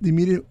the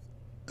immediate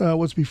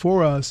what's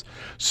before us.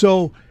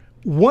 So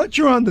once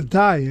you're on the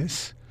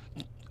dais,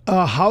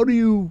 how are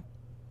you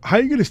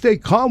going to stay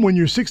calm when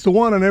you're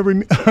 6-1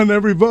 on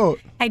every vote?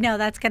 I know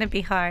that's going to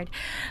be hard,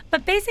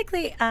 but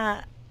basically,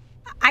 I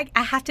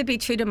have to be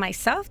true to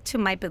myself, to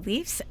my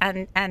beliefs,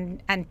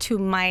 and to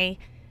my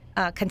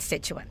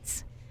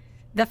constituents.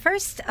 The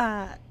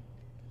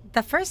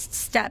first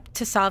step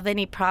to solve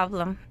any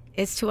problem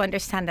is to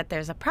understand that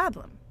there's a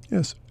problem.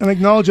 Yes, and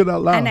acknowledge it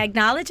out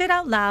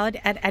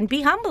loud. And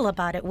be humble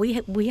about it.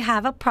 We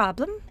have a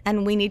problem,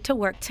 and we need to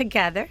work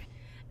together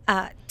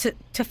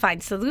to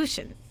find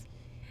solutions.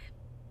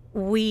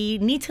 We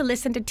need to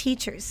listen to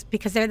teachers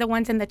because they're the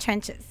ones in the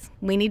trenches.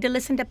 We need to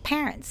listen to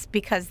parents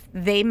because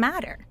they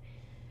matter.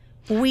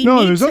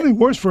 There's nothing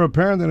worse for a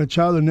parent than a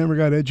child that never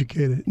got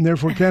educated and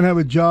therefore can't have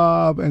a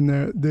job, and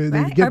they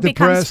get depressed.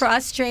 Becomes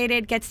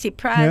frustrated, gets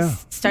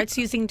depressed, starts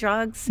using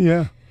drugs.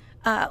 Yeah.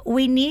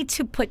 We need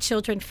to put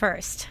children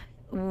first.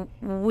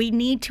 We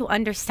need to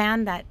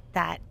understand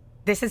that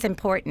this is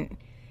important,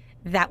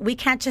 that we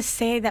can't just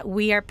say that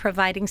we are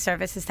providing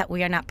services that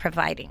we are not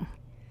providing.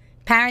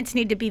 Parents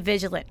need to be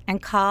vigilant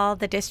and call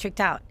the district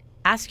out.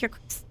 Ask your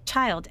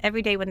child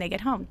every day when they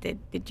get home, did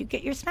you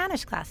get your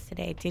Spanish class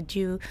today? Did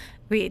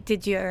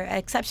your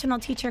exceptional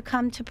teacher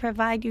come to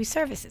provide you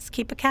services?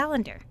 Keep a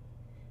calendar.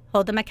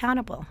 Hold them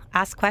accountable.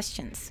 Ask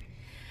questions.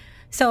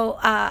 So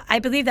I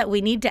believe that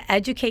we need to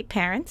educate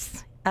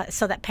parents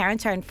so that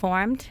parents are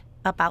informed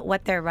about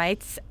what their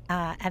rights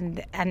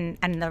and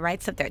the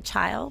rights of their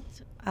child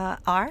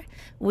are.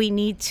 We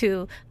need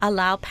to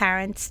allow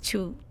parents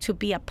to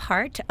be a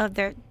part of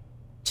their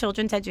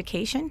children's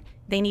education.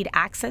 They need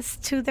access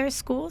to their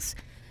schools.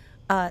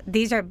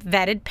 These are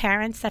vetted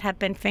parents that have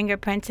been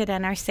fingerprinted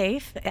and are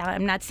safe.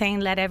 I'm not saying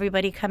let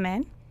everybody come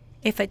in.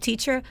 If a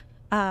teacher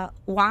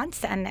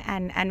wants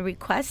and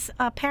requests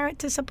a parent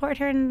to support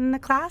her in the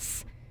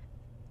class,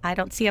 I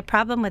don't see a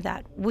problem with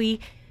that.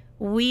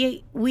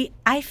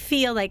 I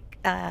feel like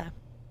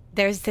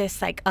there's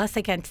this like us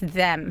against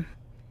them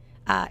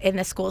in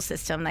the school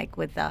system, like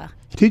with the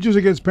teachers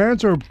against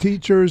parents, or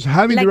teachers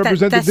having to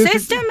represent the district?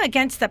 system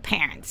against the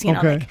parents. You know,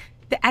 Okay.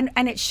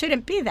 and it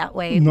shouldn't be that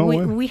way. No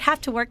way. We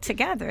have to work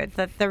together.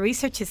 The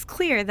research is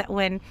clear that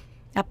when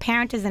a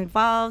parent is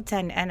involved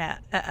and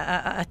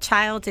a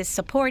child is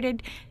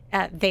supported,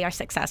 they are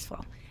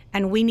successful.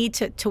 And we need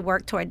to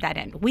work toward that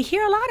end. We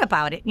hear a lot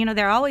about it. You know,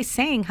 they're always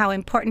saying how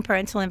important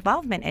parental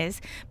involvement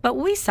is, but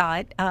we saw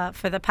it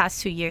for the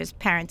past 2 years,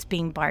 parents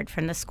being barred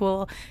from the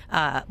school,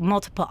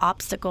 multiple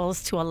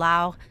obstacles to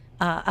allow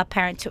a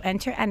parent to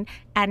enter,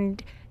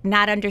 and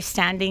not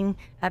understanding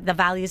the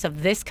values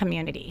of this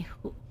community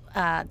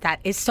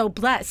that is so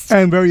blessed.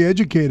 And very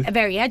educated.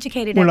 Very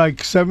educated. Where like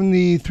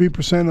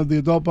 73% of the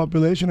adult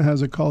population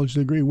has a college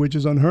degree, which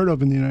is unheard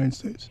of in the United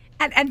States.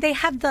 And they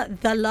have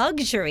the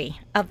luxury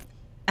of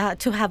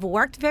to have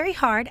worked very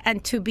hard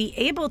and to be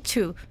able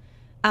to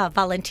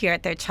volunteer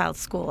at their child's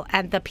school.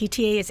 And the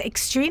PTA is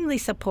extremely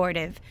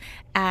supportive.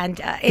 And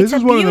it's a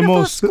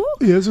beautiful school.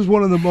 Yeah, this is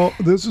one of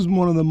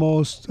the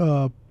most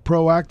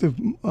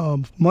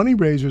proactive money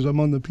raisers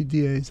among the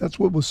PTAs. That's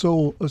what was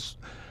so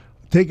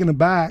taken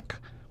aback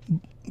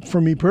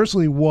for me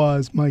personally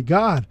was, my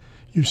God,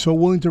 you're so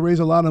willing to raise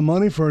a lot of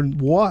money for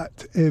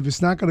what? If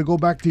it's not going to go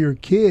back to your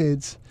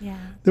kids. Yeah.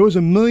 There was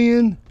 $1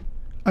 million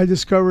I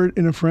discovered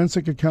in a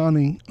forensic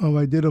accounting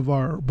I did of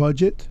our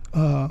budget.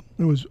 It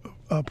was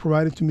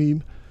provided to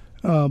me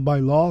by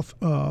law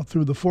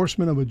through the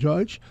enforcement of a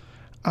judge.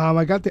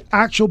 I got the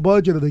actual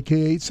budget of the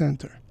K-8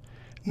 Center,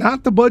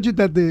 not the budget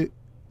that the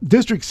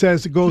district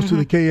says it goes to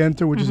the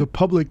K-Enter, which is a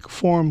public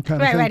forum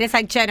kind of thing. Right, it's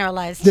like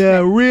generalized.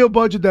 The real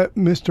budget that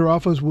Mr.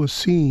 Office was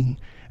seeing,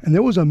 and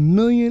there was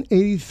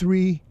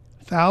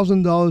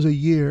 $1,083,000 a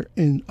year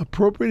in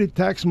appropriated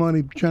tax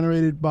money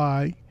generated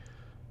by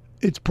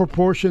its pro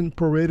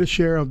rata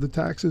share of the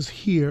taxes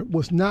here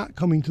was not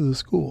coming to the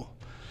school.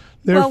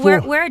 Therefore,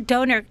 well,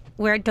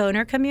 we're a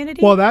donor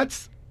community. Well,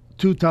 that's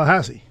to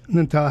Tallahassee, and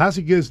then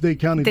Tallahassee gives Dade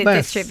County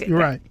less. Distribute,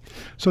 right.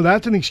 So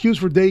that's an excuse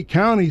for Dade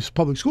County's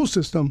public school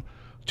system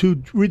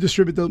to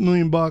redistribute those $1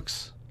 million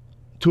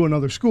to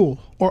another school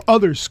or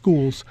other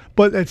schools,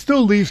 but it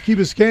still leaves Key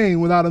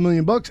Biscayne without $1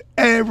 million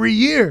every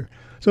year.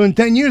 So in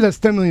 10 years, that's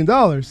 $10 million.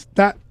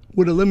 That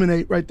would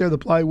eliminate right there the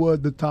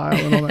plywood, the tile,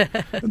 and all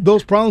that.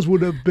 Those problems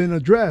would have been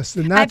addressed.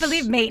 And I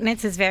believe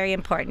maintenance is very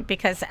important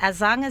because as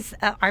long as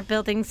our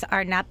buildings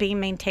are not being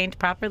maintained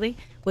properly,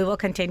 we will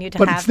continue to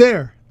but have. It's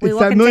there. We it's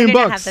will that continue $1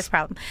 million. To have this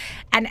problem.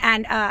 And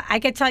I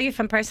can tell you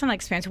from personal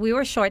experience, we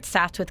were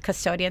short-staffed with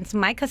custodians.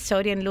 My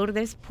custodian,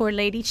 Lourdes, poor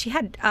lady, she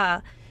had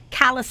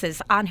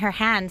calluses on her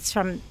hands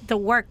from the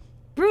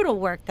brutal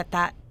work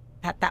that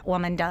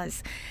woman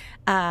does.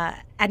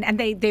 And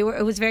they were.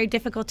 It was very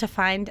difficult to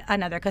find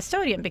another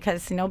custodian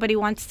because nobody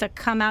wants to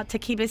come out to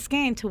Key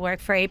Biscayne to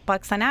work for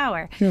 $8 an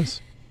hour.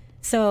 Yes.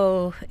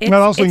 So that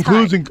also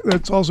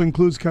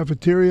includes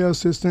cafeteria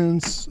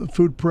assistants,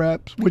 food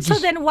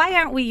preps. Then why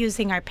aren't we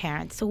using our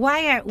parents?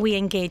 Why aren't we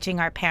engaging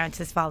our parents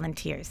as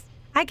volunteers?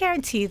 I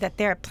guarantee you that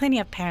there are plenty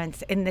of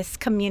parents in this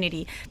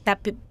community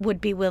that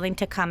would be willing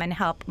to come and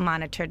help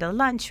monitor the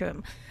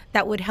lunchroom,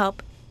 that would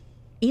help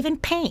even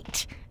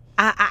paint.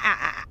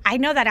 I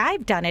know that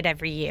I've done it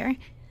every year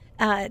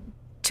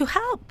to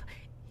help.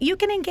 You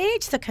can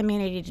engage the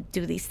community to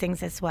do these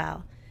things as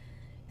well,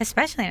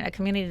 especially in a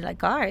community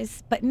like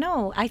ours. But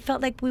no, I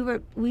felt like we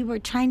were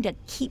trying to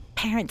keep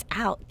parents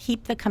out,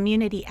 keep the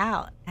community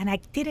out, and I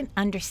didn't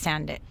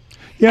understand it.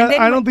 Yeah,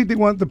 I don't think they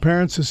want the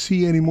parents to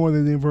see any more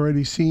than they've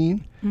already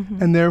seen,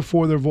 and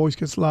therefore their voice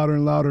gets louder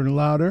and louder and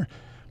louder.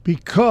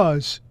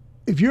 Because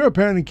if you're a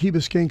parent in Key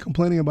Biscayne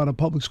complaining about a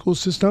public school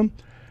system,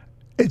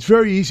 it's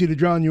very easy to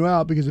drown you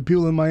out because the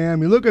people in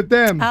Miami, look at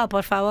them. Oh,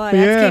 por favor,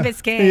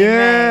 that's Key Biscayne.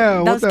 Yeah.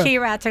 Right. Those key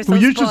rats are so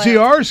you spoiled. should see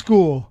our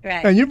school.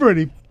 Right. And you've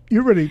already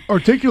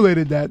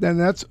articulated that. And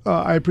that's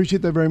I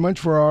appreciate that very much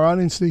for our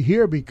audience to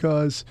hear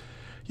because,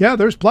 yeah,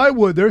 there's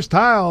plywood, there's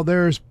tile,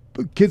 there's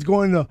kids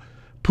going to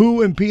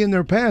poo and pee in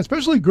their pants,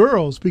 especially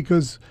girls,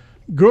 because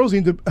girls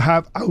need to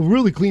have a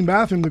really clean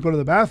bathroom to go to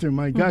the bathroom.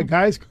 My God,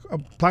 guys are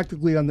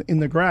practically in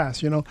the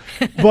grass, you know.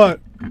 But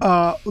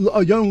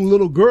a young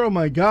little girl,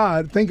 my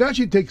God, thank God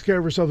she takes care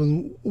of herself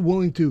and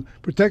willing to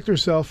protect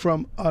herself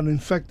from an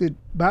infected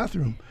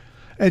bathroom.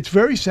 It's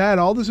very sad.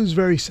 All this is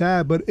very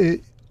sad, but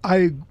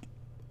I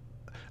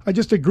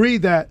just agree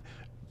that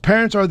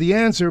parents are the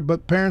answer,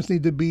 but parents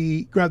need to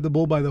grab the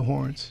bull by the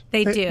horns.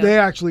 They do. They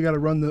actually got to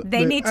run the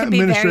They need to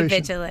be very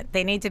vigilant.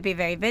 They need to be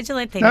very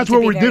vigilant. That's where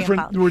we're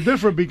different. We're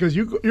different because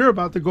you're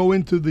about to go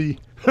into the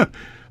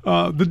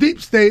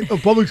deep state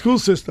of public school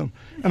system,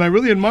 and I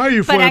really admire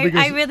you for it. But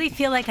I really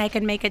feel like I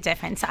can make a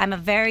difference. I'm a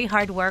very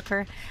hard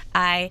worker.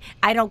 I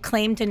don't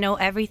claim to know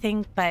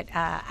everything, but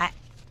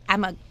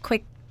I'm a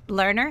quick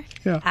learner.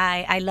 Yeah.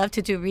 I love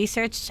to do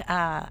research.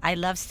 I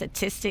love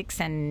statistics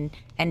and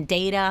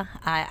data.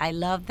 I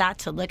love that,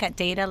 to look at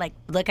data,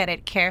 look at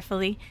it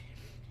carefully.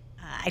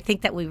 I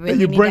think that we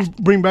really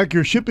bring back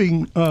your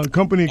shipping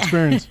company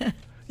experience.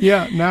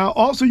 Yeah. Now,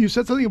 also, you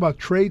said something about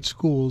trade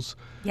schools.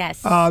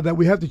 Yes. That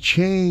we have to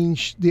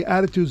change the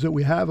attitudes that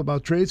we have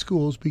about trade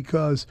schools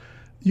because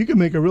you can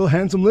make a real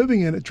handsome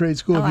living in a trade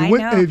school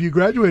if you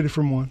graduated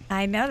from one.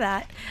 I know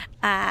that.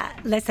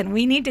 Listen,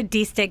 we need to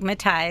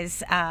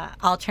destigmatize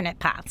alternate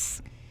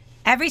paths.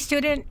 Every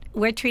student,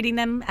 we're treating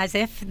them as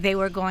if they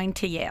were going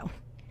to Yale,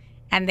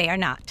 and they are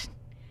not.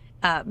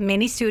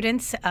 Many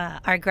students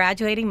are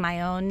graduating.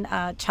 My own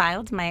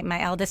child,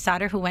 my eldest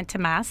daughter, who went to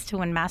Mast,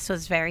 when Mast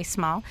was very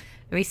small,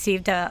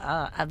 received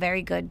a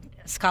very good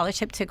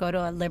scholarship to go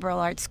to a liberal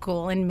arts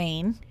school in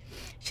Maine.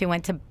 She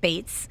went to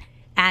Bates,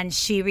 and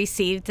she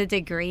received a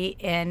degree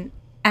in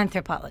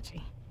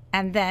anthropology,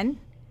 and then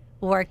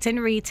worked in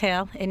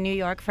retail in New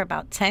York for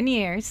about 10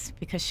 years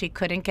because she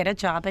couldn't get a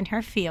job in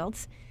her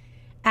fields.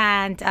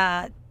 And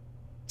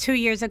 2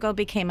 years ago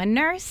became a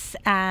nurse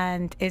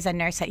and is a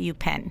nurse at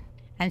UPenn.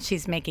 And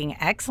she's making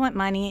excellent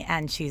money,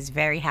 and she's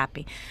very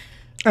happy.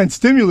 And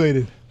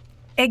stimulated.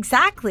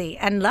 Exactly,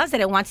 and loves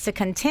it and wants to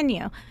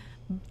continue.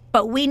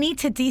 But we need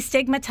to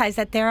destigmatize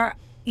that there are,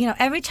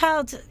 every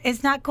child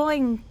is not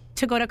going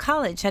to go to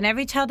college, and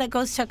every child that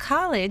goes to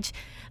college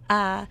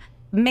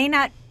may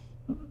not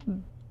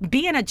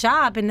be in a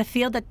job in the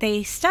field that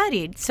they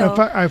studied. So,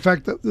 in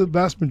fact, the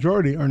vast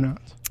majority are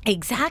not.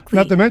 Exactly.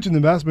 Not to mention the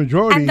vast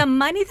majority. And the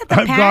money that the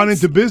parents... I've gone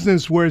into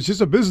business where it's just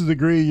a business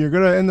degree. You're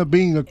going to end up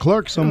being a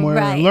clerk somewhere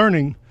and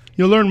learning.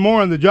 You'll learn more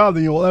on the job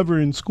than you'll ever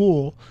in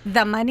school.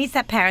 The monies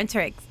that parents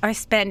are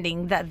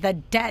spending,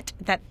 the debt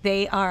that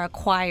they are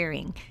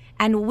acquiring.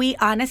 And we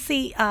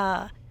honestly,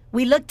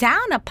 we look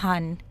down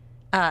upon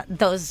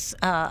those...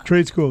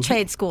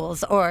 trade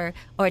schools or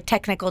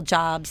technical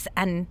jobs.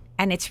 And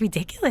it's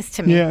ridiculous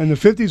to me. Yeah, in the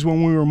 50s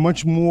when we were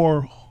much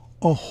more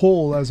a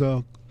whole as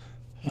a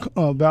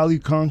value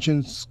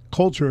conscious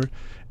culture,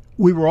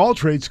 we were all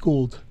trade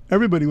schooled.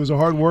 Everybody was a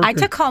hard worker. I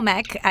took home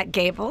ec at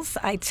Gables.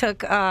 I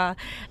took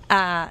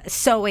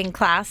sewing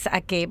class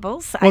at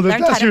Gables. I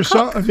learned how to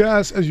cook.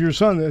 Yes, as your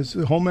son, has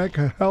home ec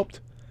helped?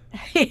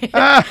 Do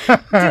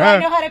I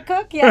know how to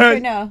cook? Yes or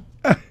no?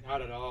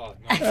 Not at all.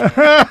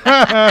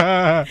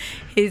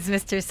 He's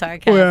Mr.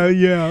 Sarcasm. Well,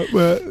 yeah.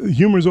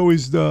 Humor is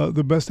always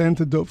the best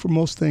antidote for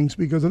most things,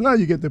 because if not,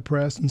 you get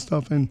depressed and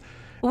stuff.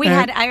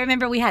 I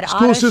remember we had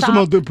school system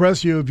will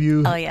depress you if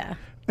you. Oh yeah.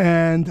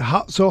 And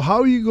how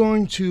are you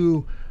going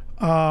to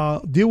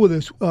deal with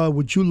this?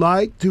 Would you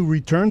like to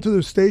return to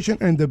the station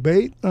and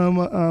debate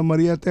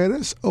Maria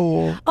Teres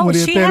or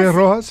Maria Teres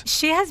Rojas?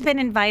 She has been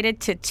invited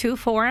to 2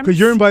 forums. Because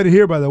you're invited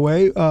here, by the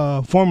way,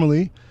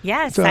 formally.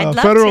 Yes, I'd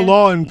love federal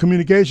law and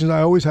communications.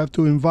 I always have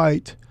to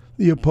invite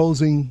the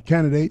opposing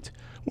candidate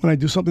when I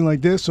do something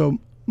like this. So,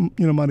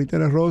 Maria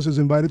Teres Rojas is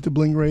invited to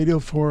Bling Radio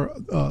for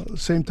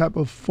same type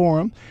of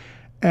forum.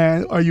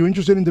 And are you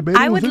interested in debating?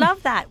 I would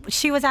love that.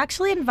 She was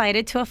actually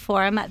invited to a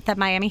forum at the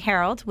Miami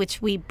Herald,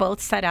 which we both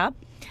set up,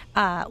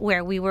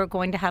 where we were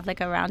going to have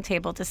like a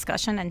roundtable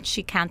discussion, and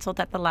she canceled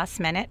at the last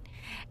minute.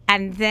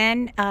 And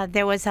then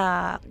there was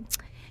a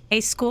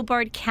school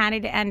board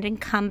candidate and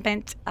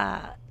incumbent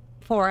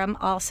forum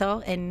also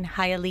in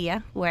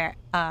Hialeah, where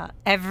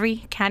every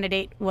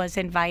candidate was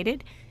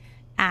invited,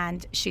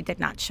 and she did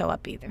not show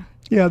up either.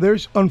 Yeah,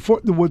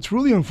 what's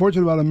really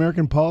unfortunate about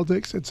American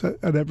politics, it's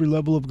at every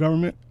level of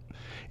government,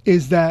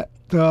 is that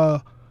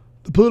the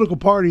political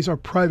parties are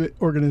private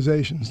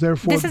organizations.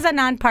 Therefore, this is a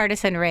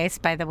nonpartisan race,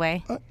 by the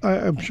way.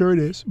 I'm sure it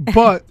is.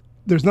 But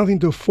there's nothing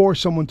to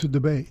force someone to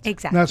debate.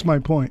 Exactly. That's my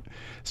point.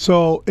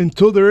 So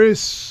until there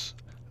is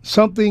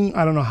something,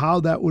 I don't know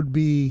how that would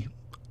be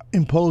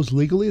imposed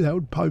legally. That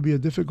would probably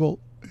be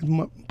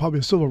probably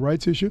a civil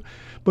rights issue.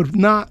 But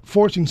not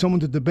forcing someone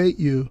to debate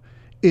you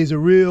is a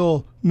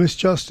real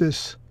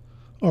misjustice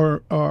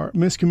or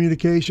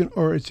miscommunication,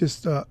 or it's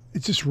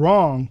just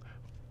wrong.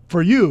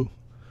 For you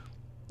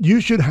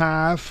should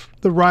have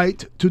the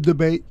right to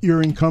debate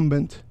your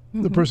incumbent,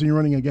 the person you're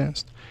running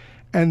against.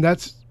 And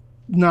that's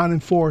not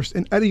enforced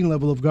in any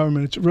level of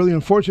government. It's really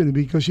unfortunate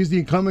because she's the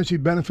incumbent. She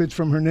benefits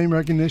from her name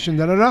recognition,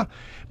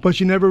 but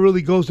she never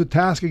really goes to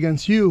task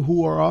against you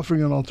who are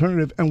offering an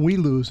alternative, and we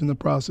lose in the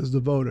process, the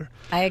voter.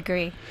 I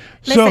agree.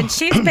 Listen,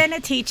 she's been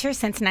a teacher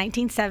since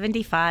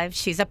 1975.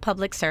 She's a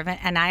public servant,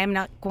 and I am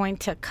not going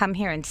to come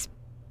here and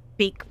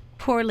speak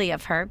poorly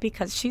of her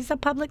because she's a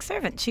public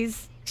servant.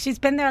 She's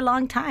been there a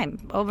long time,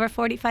 over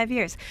 45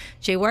 years.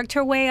 She worked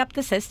her way up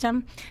the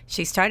system.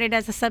 She started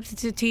as a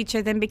substitute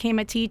teacher, then became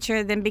a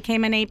teacher, then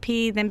became an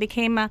AP, then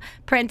became a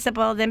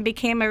principal, then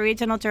became a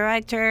regional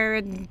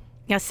director,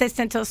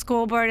 assistant to a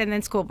school board, and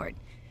then school board.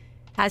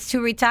 Has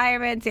 2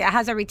 retirements,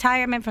 has a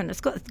retirement from the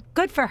school.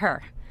 Good for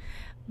her.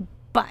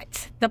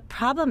 But the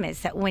problem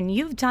is that when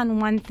you've done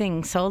one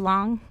thing so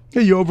long...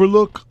 Yeah, you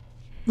overlook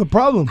the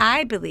problem.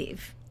 I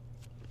believe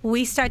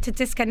we start to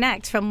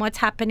disconnect from what's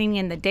happening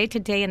in the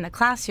day-to-day in the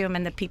classroom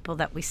and the people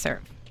that we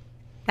serve.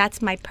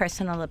 That's my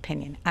personal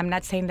opinion. I'm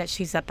not saying that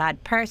she's a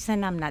bad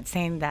person. I'm not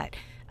saying that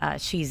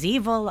she's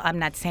evil. I'm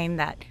not saying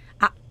that.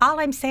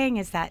 All I'm saying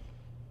is that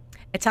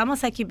it's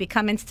almost like you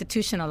become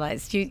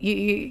institutionalized.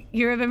 You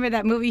remember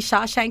that movie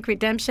Shawshank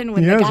Redemption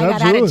when the guy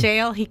got out of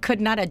jail? He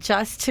could not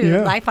adjust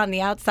to life on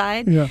the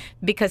outside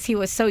because he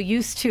was so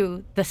used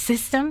to the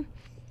system.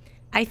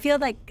 I feel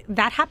like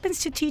that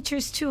happens to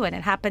teachers too, and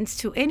it happens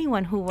to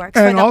anyone who works.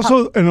 And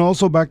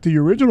also back to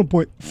your original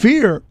point,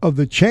 fear of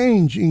the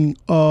changing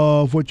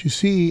of what you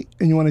see,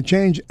 and you want to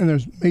change, and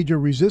there's major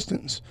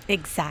resistance.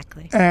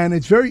 Exactly. And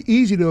it's very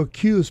easy to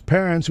accuse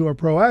parents who are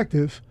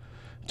proactive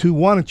to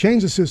want to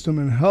change the system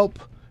and help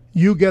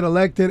you get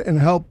elected and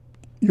help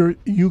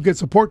you get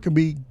support, can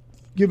be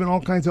given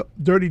all kinds of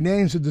dirty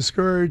names to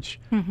discourage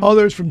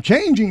others from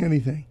changing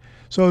anything.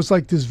 So it's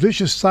like this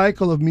vicious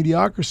cycle of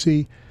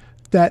mediocrity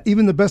that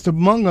even the best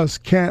among us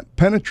can't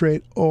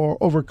penetrate or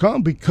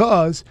overcome,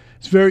 because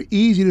it's very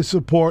easy to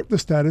support the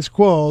status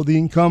quo, the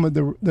incumbent,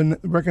 the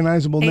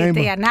recognizable name.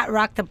 Yeah, not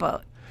rock the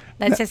boat.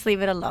 Let's just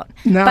leave it alone.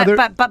 Now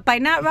but by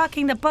not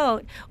rocking the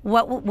boat,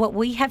 what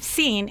we have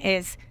seen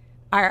is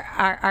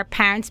our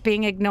parents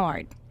being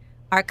ignored,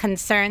 our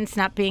concerns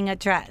not being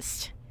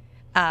addressed,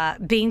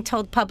 being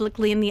told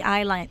publicly in the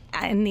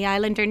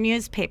Islander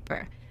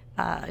newspaper.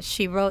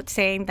 She wrote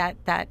saying that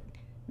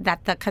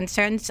the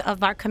concerns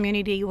of our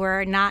community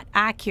were not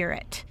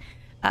accurate.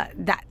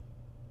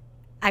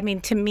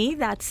 To me,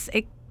 that's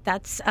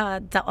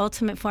the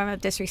ultimate form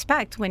of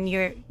disrespect, when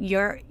you're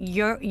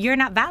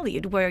not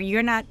valued, where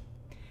you're not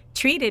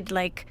treated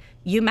like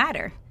you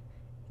matter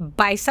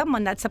by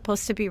someone that's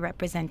supposed to be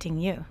representing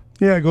you.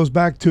 Yeah, it goes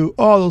back to,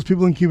 those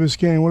people in Key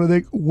Biscayne, what are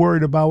they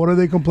worried about? What are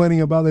they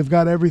complaining about? They've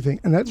got everything.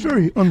 And that's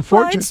very unfortunate.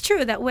 Well, it's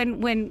true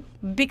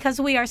that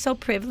because we are so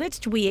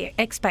privileged, we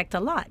expect a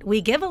lot. We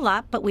give a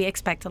lot, but we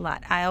expect a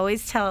lot. I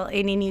always tell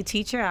any new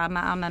teacher, I'm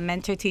a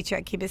mentor teacher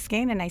at Key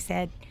Biscayne, and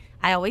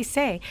I always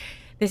say,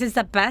 this is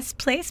the best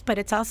place, but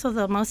it's also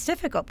the most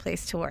difficult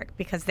place to work,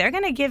 because they're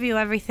going to give you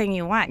everything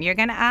you want. You're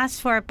going to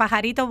ask for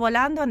pajarito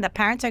volando, and the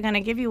parents are going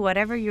to give you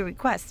whatever you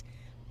request.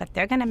 But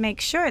they're going to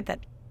make sure that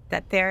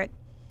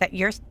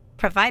you're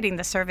providing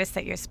the service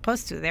that you're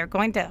supposed to. They're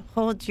going to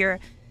hold your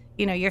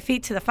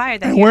feet to the fire.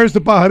 And where's the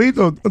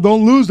pajarito?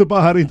 Don't lose the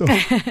pajarito.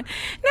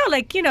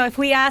 No, if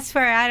we ask for,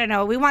 I don't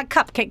know, we want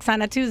cupcakes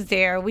on a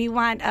Tuesday, or we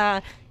want,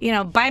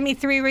 buy me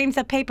 3 reams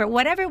of paper,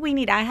 whatever we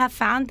need. I have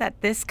found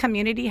that this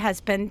community has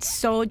been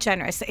so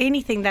generous.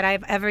 Anything that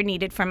I've ever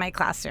needed for my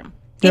classroom.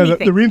 Yeah,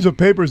 the reams of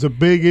paper is a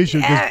big issue,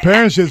 because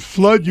parents just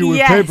flood you with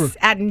paper. Yes,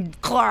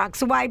 and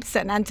Clorox wipes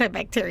and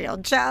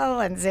antibacterial gel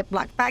and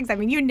Ziploc bags. I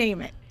mean, you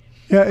name it.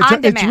 Yeah,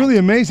 it's really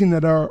amazing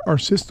that our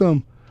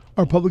system,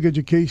 our public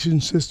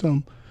education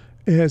system,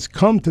 has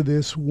come to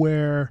this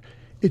where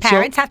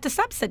parents have to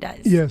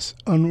subsidize. Yes,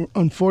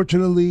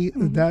 unfortunately,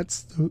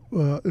 that's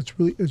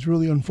it's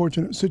really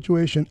unfortunate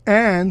situation.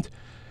 And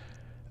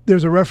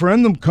there's a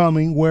referendum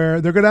coming where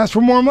they're going to ask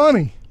for more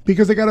money,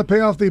 because they got to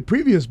pay off the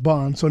previous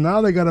bond. So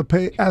now they got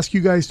to ask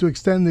you guys to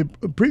extend the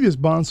previous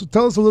bond. So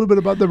tell us a little bit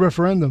about the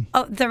referendum.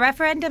 Oh, the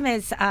referendum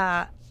is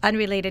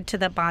unrelated to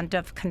the bond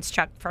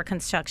for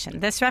construction.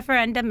 This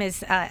referendum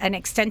is an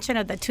extension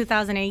of the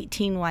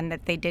 2018 one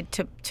that they did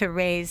to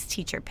raise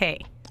teacher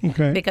pay.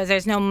 Okay. Because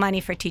there's no money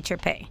for teacher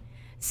pay.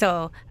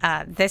 So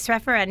this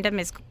referendum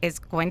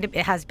it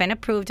has been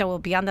approved and will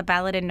be on the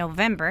ballot in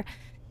November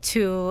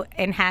to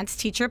enhance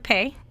teacher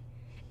pay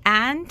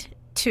and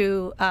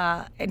to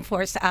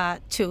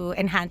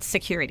enhance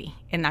security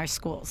in our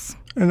schools.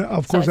 And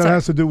of course, that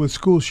has to do with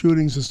school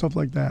shootings and stuff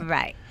like that.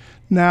 Right.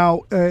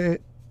 Now,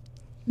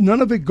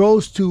 none of it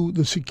goes to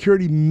the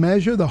security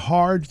measure, the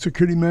hard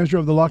security measure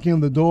of the locking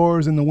of the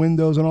doors and the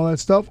windows and all that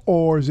stuff,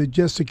 or is it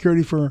just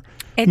security for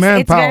manpower?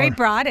 It's very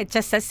broad. It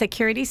just says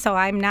security, so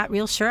I'm not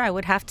real sure. I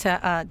would have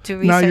to do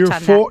research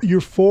on that.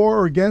 You're for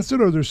or against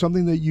it, or there's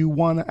something that you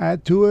want to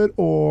add to it,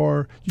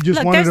 or you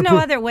just want to... Look, there's no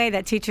other way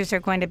that teachers are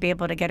going to be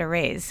able to get a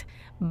raise.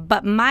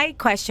 But my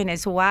question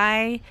is,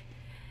 why,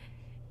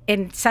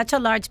 in such a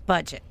large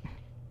budget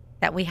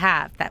that we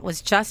have, that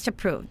was just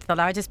approved, the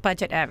largest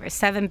budget ever,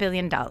 $7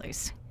 billion,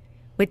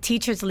 with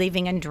teachers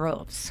leaving in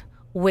droves,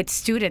 with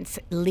students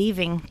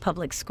leaving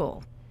public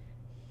school,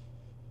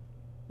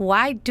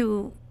 why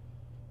do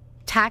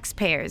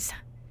taxpayers,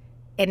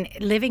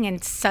 living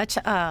in such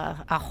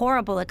a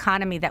horrible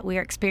economy that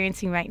we're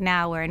experiencing right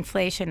now, where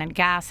inflation and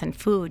gas and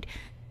food,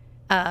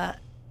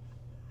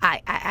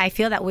 I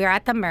feel that we're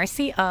at the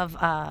mercy of,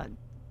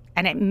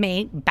 and it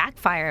may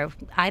backfire,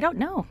 I don't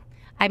know.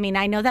 I mean,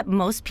 I know that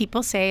most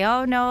people say,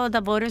 "Oh no,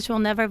 the voters will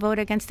never vote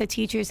against the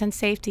teachers and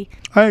safety."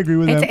 I agree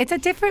with that.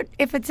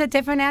 If it's a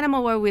different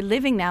animal where we're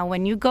living now.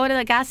 When you go to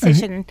the gas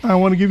station, I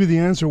want to give you the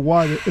answer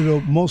why it'll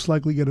most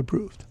likely get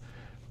approved.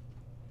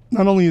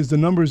 Not only is the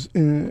numbers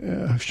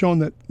have shown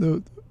that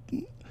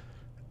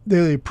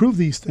they approve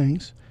these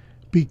things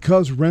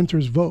because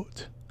renters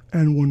vote,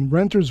 and when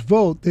renters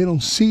vote, they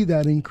don't see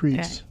that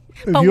increase.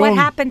 Yeah. But what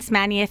happens,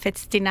 Manny, if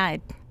it's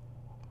denied?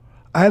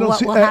 I don't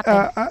see.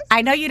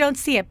 I know you don't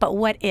see it, but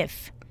what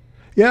if?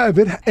 Yeah, if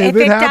it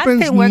happens,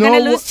 then we're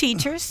going to lose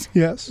teachers.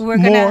 Yes, we're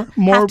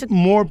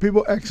more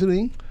people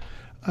exiting.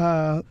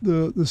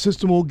 The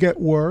system will get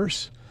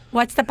worse.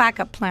 What's the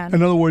backup plan?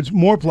 In other words,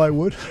 more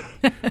plywood,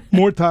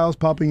 more tiles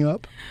popping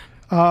up.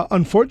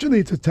 Unfortunately,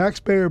 it's a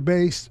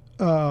taxpayer-based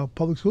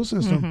public school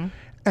system,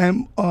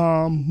 and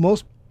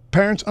most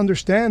parents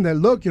understand that.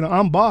 Look,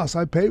 I'm boss.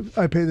 I pay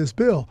this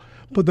bill.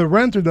 but the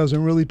renter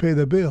doesn't really pay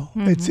the bill.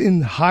 It's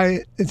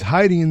it's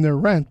hiding in their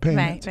rent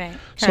payment. Right.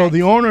 So Correct.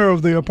 the owner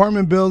of the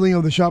apartment building,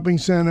 of the shopping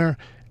center,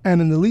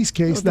 and in the lease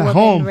case, the Will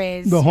home, then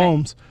raise, the right.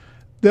 homes,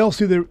 they'll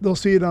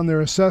see it on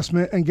their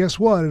assessment, and guess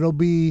what? It'll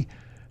be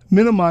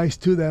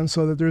minimized to them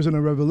so that there isn't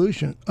a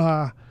revolution.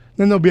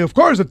 Then there'll be, of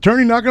course,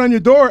 attorney knocking on your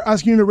door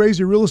asking you to raise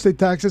your real estate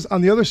taxes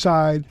on the other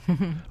side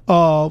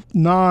of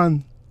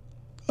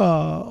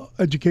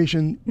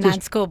education.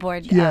 Non-school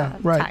board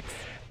Right. tax.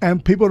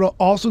 And people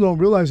also don't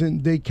realize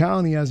in Dade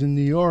County, as in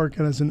New York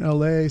and as in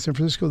LA, San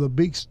Francisco, the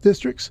big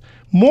districts,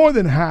 more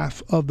than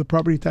half of the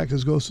property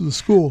taxes goes to the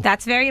school.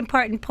 That's a very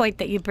important point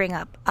that you bring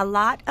up. A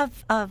lot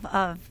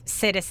of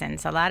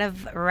citizens, a lot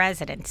of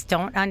residents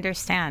don't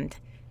understand.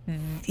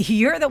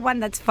 You're the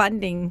one that's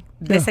funding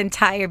this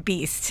entire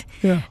beast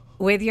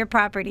with your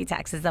property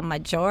taxes. The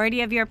majority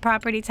of your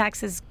property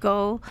taxes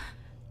go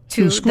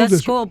to the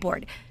school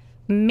board.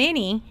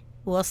 Many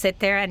will sit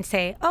there and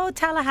say, oh,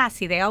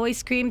 Tallahassee. They always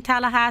scream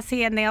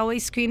Tallahassee and they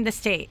always scream the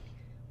state.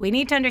 We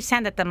need to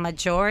understand that the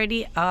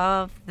majority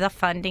of the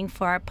funding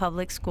for our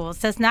public schools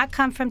does not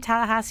come from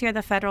Tallahassee or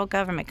the federal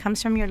government. It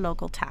comes from your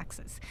local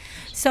taxes.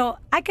 So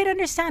I could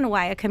understand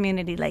why a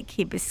community like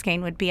Key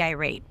Biscayne would be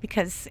irate,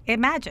 because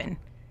imagine,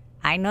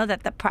 I know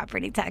that the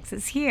property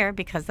taxes here,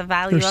 because the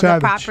value of the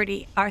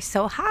property are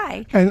so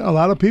high. And a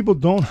lot of people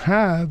don't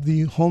have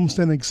the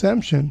homestead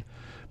exemption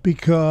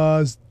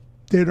because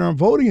they aren't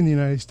voting in the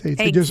United States.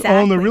 They just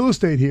own the real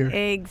estate here.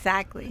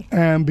 Exactly.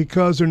 And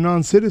because they're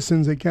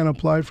non-citizens, they can't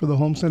apply for the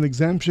homestead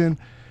exemption.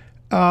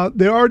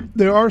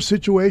 There are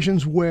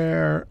situations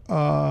where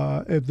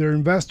if they're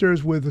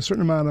investors with a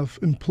certain amount of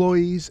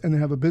employees and they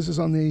have a business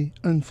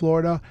in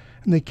Florida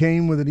and they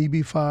came with an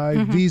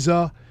EB-5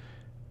 visa,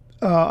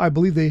 I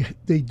believe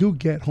they do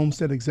get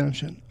homestead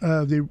exemption.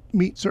 They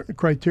meet certain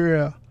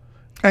criteria.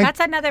 And that's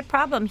another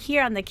problem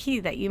here on the Key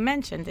that you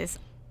mentioned is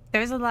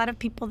there's a lot of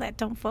people that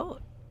don't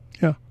vote.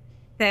 Yeah.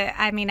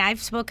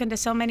 I've spoken to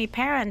so many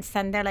parents,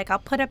 and they're like, "I'll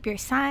put up your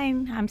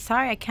sign. I'm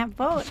sorry, I can't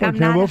vote. I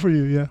can't vote for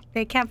you." Yeah.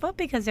 They can't vote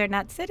because they're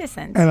not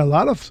citizens. And a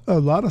lot of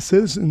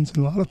citizens and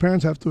a lot of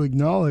parents have to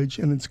acknowledge,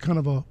 and it's kind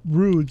of a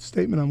rude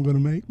statement I'm going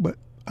to make, but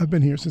I've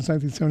been here since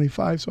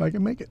 1975, so I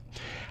can make it.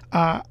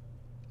 A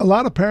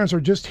lot of parents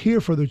are just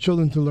here for their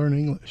children to learn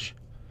English,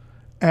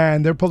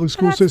 and their public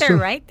school system.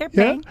 Their right. They're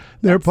paying.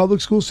 Their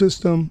public school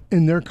system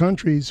in their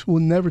countries will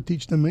never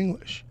teach them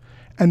English.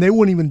 And they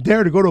wouldn't even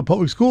dare to go to a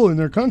public school in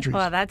their countries.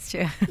 Well, that's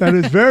true. That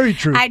is very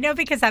true. I know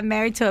because I'm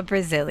married to a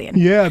Brazilian.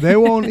 Yeah, they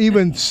won't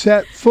even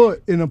set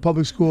foot in a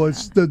public school.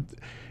 It's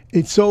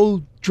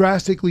so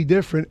drastically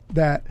different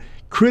that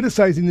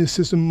criticizing this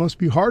system must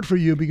be hard for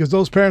you because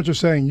those parents are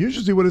saying, you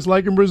should see what it's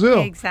like in Brazil.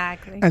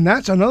 Exactly. And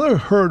that's another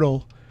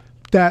hurdle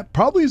that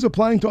probably is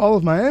applying to all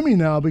of Miami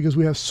now because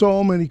we have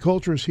so many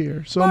cultures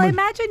here.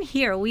 Imagine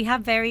here we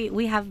have very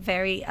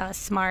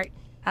smart,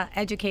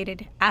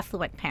 educated,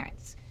 affluent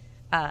parents.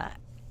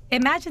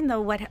 Imagine,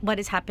 though, what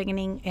is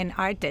happening in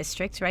our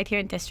districts, right here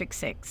in District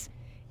 6,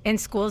 in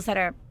schools that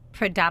are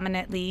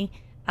predominantly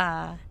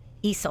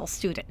ESOL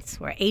students,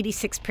 where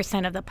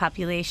 86% of the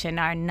population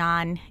are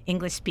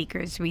non-English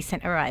speakers,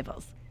 recent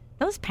arrivals.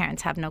 Those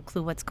parents have no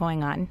clue what's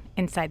going on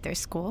inside their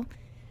school.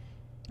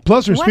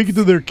 Plus, they're speaking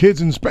to their kids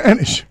in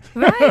Spanish.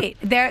 Right.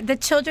 The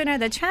children are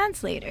the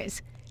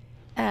translators.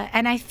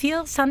 And I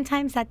feel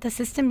sometimes that the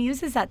system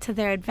uses that to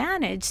their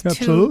advantage.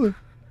 Absolutely.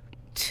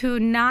 To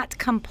not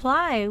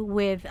comply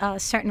with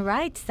certain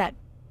rights that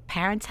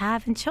parents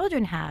have and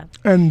children have.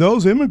 And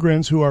those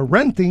immigrants who are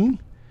renting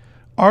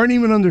aren't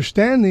even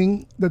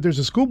understanding that there's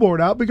a school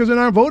board out because they're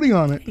not voting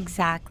on it.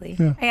 Exactly.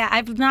 Yeah,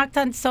 I've knocked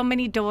on so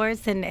many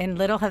doors in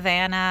Little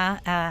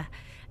Havana,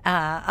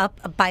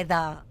 up by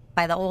the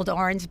old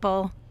Orange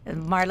Bowl,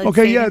 Marlin.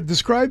 Okay, Stadium.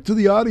 describe to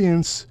the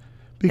audience,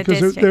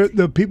 because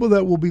the people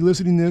that will be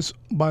listening to this,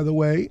 by the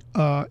way,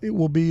 it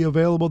will be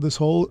available, this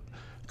whole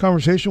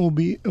conversation will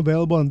be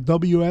available on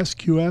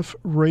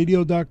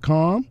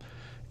WSQFradio.com.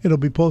 It'll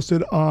be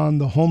posted on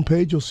the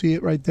homepage. You'll see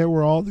it right there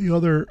where all the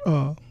other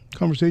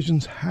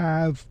conversations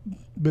have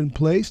been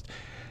placed.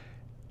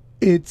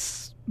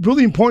 It's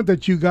really important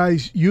that you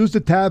guys use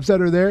the tabs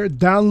that are there,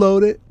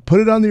 download it,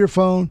 put it onto your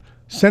phone,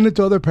 send it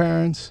to other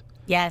parents.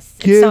 Yes,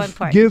 it's so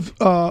important. Give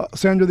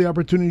Sandra the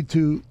opportunity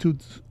to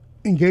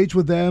engage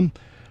with them.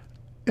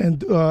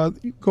 And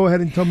go ahead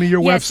and tell me your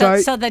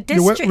website. So the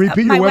district,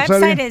 repeat my your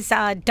website is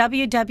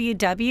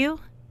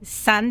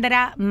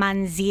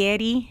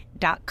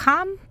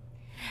www.sandramanzieri.com.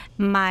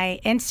 My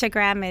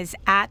Instagram is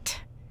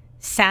at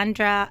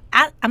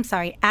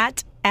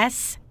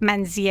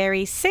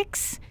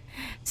 @smanzieri6.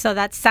 So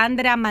that's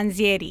Sandra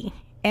Manzieri,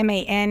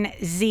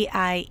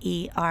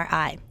 Manzieri.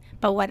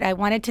 But what I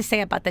wanted to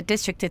say about the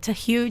district, it's a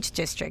huge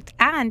district.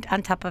 And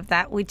on top of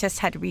that, we just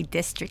had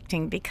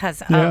redistricting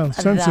because of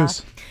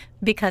census.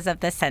 Because of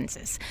the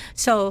census.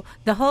 So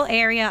the whole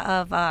area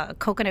of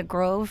Coconut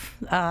Grove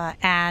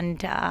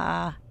and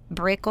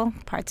Brickell,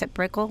 parts of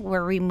Brickell,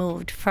 were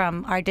removed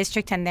from our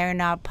district, and they're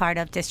now part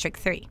of District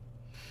 3.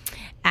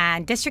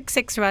 And District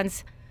 6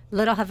 runs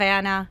Little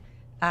Havana,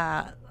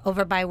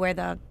 over by where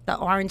the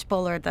Orange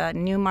Bowl or the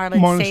new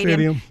Marlins Marlins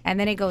Stadium. And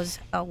then it goes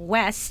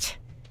west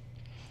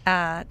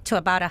to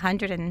about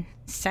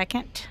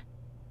 102nd.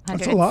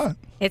 That's a lot.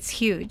 It's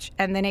huge.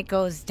 And then it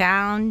goes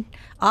down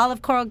all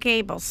of Coral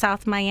Gables,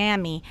 South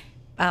Miami,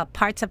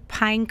 parts of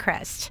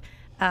Pinecrest,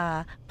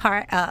 a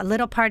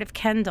little part of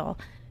Kendall,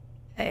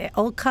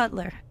 Old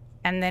Cutler,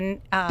 and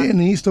then... in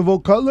the east of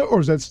Old Cutler, or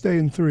does that stay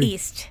in 3?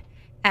 East.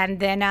 And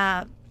then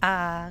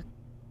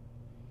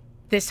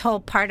this whole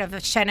part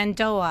of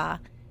Shenandoah,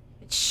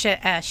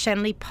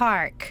 Shenley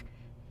Park,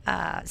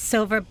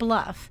 Silver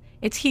Bluff.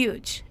 It's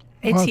huge.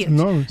 It's huge.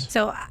 Enormous.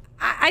 So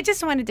I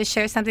just wanted to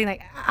share something.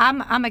 Like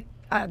I'm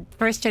a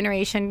first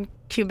generation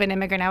Cuban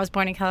immigrant. I was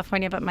born in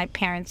California, but my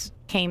parents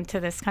came to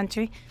this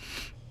country.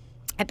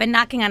 I've been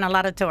knocking on a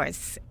lot of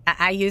doors.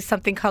 I use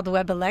something called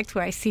Web Elect,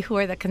 where I see who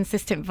are the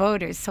consistent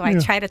voters. So I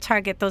try to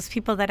target those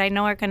people that I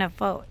know are going to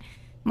vote.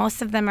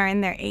 Most of them are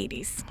in their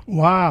 80s.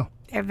 Wow.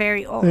 They're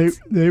very old.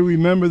 They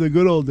remember the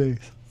good old days.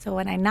 So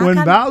when I knock when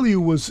on...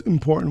 value was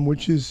important,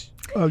 which is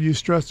you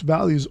stressed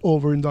values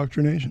over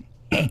indoctrination.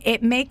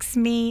 It makes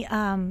me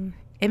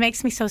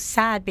so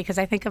sad because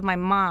I think of my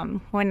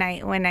mom. When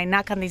I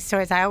knock on these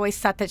doors, I always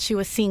thought that she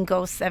was seeing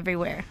ghosts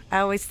everywhere. I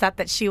always thought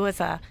that she was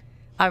a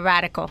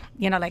radical.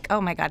 Like, oh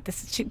my God,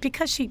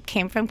 because she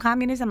came from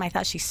communism. I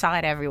thought she saw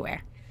it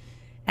everywhere,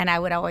 and I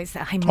would always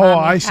say, "Mom,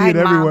 I see it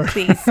everywhere."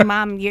 Please,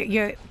 Mom,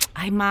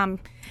 Mom."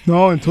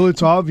 No, until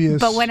it's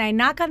obvious. But when I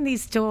knock on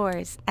these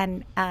doors,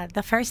 and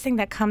the first thing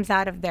that comes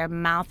out of their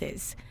mouth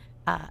is,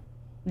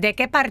 ¿de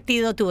qué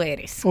partido tú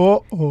eres?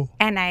 Oh.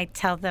 And I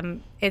tell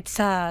them it's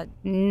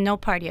no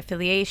party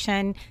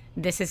affiliation.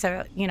 This is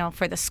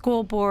for the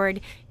school board.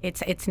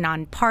 It's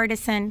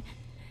nonpartisan.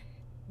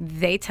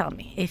 They tell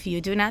me, if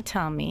you do not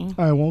tell me,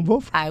 I won't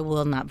vote for you. I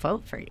will not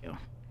vote for you.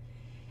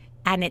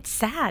 And it's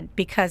sad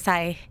because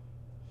I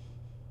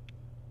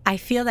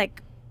feel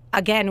like,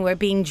 again, we're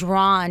being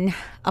drawn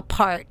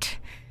apart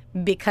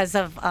because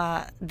of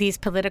these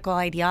political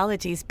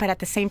ideologies, but at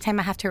the same time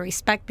I have to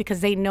respect because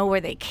they know where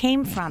they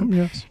came from.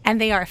 Yes.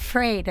 And they are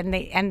afraid, and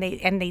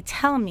they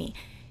tell me,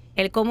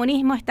 el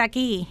comunismo está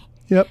aquí.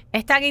 Yep.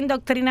 Están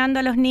indoctrinando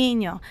a los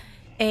niños.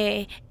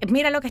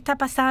 Mira lo que está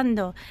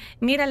pasando.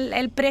 Mira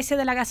el precio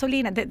de la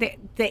gasolina.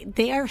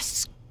 They are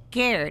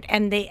scared,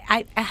 and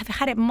I have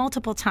had it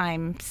multiple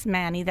times,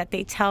 Manny, that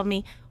they tell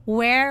me,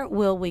 where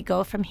will we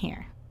go from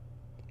here?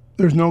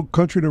 There's no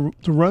country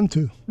to run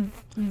to.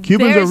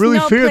 Cubans are really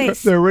feared.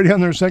 They're already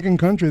on their second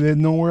country. They had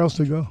nowhere else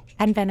to go.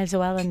 And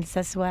Venezuelans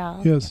as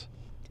well. Yes.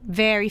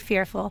 Very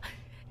fearful.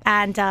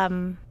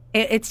 And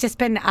it's just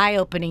been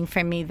eye-opening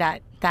for me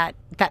that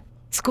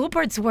school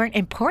boards weren't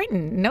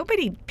important.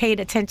 Nobody paid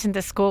attention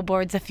to school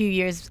boards a few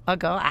years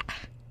ago.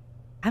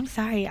 I'm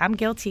sorry. I'm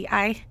guilty.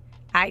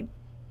 It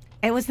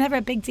was never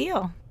a big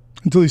deal.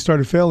 Until he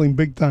started failing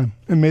big time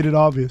and made it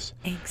obvious.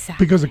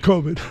 Exactly. Because of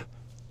COVID.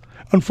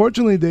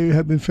 Unfortunately, they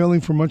have been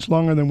failing for much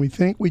longer than we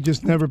think. We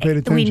just never paid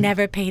attention. We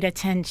never paid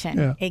attention.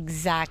 Yeah.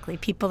 Exactly.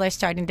 People are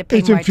starting to pay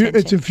more attention.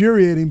 It's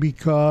infuriating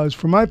because,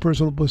 from my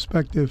personal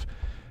perspective,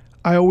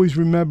 I always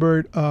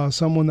remembered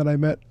someone that I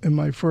met in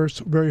my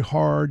first very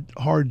hard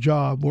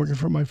job working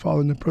for my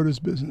father in the produce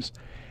business.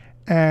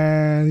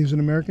 And he was an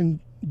American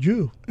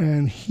Jew.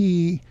 And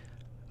he,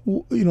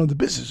 the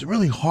business is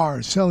really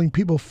hard. Selling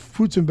people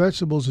fruits and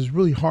vegetables is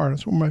really hard.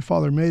 That's where my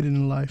father made it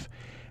in life.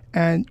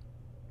 And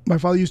my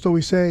father used to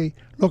always say,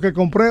 "Lo que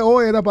compré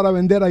hoy era para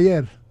vender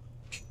ayer,"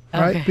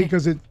 right? Okay.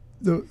 Because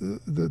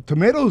the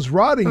tomato's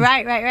rotting.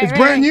 Right. It's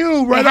brand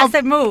new, right? It has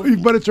to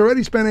move. But it's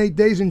already spent 8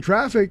 days in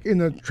traffic in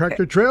the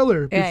tractor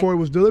trailer before it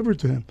was delivered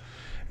to him,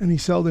 and he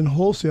sold in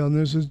wholesale. And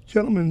there's this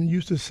gentleman who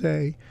used to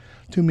say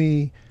to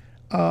me,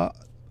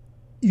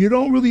 "You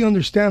don't really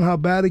understand how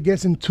bad it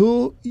gets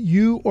until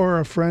you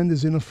or a friend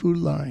is in a food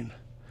line,"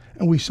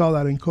 and we saw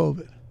that in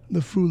COVID.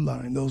 The food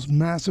line, those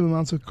massive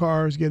amounts of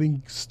cars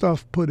getting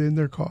stuff put in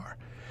their car.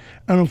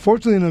 And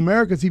unfortunately in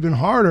America, it's even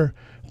harder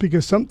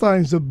because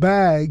sometimes the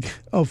bag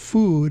of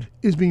food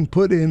is being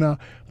put in a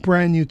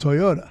brand new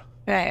Toyota.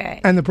 Right.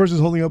 And the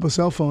person's holding up a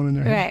cell phone in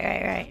their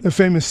hand. Right. The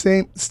famous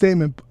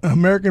statement,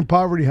 American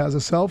poverty has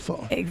a cell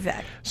phone.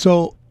 Exactly.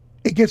 So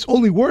it gets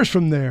only worse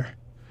from there.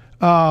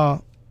 The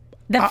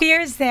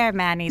fear is there,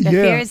 Manny. The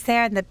fear is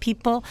there, and the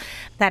people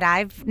that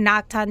I've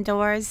knocked on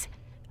doors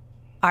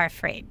are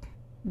afraid.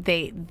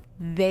 They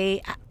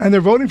and they're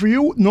voting for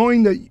you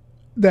knowing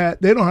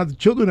that they don't have the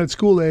children at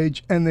school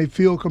age, and they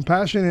feel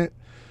compassionate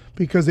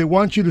because they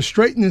want you to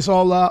straighten this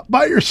all out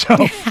by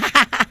yourself.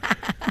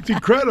 It's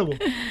incredible.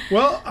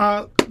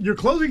 Well, your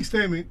closing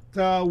statement,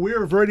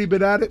 we've already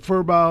been at it for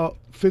about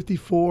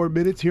 54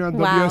 minutes here on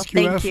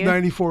WSQF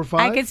 94.5.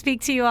 I could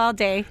speak to you all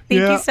day.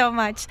 Thank you so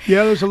much.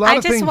 Yeah, there's a lot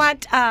of things. I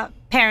just want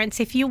parents,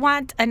 if you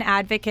want an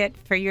advocate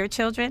for your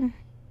children,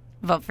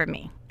 vote for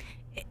me.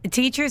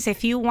 Teachers,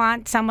 if you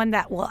want someone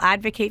that will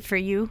advocate for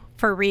you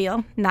for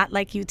real, not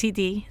like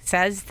UTD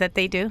says that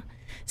they do,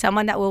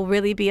 someone that will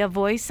really be a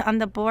voice on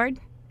the board,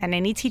 and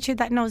any teacher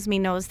that knows me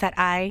knows that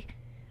I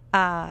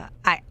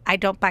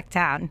don't back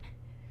down,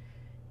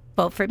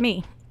 vote for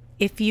me.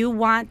 if you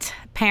want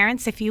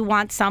parents, if you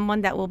want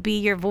someone that will be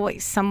your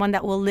voice, someone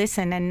that will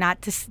listen and not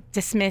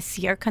dismiss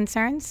your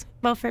concerns,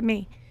 vote for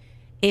me.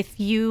 If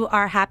you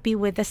are happy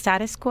with the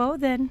status quo,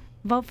 then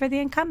vote for the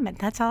incumbent.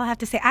 That's all I have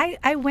to say.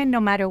 I win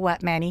no matter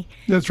what, Manny.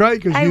 That's right,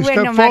 because you win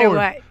step no matter forward.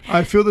 what.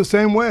 I feel the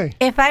same way.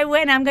 If I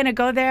win, I'm going to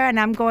go there and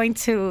I'm going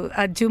to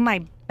do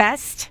my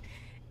best.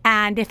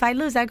 And if I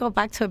lose, I go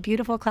back to a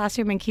beautiful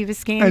classroom in Key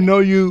Biscayne. I know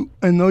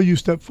you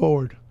step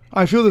forward.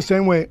 I feel the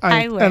same way.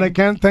 I win. And I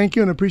can't thank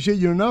you and appreciate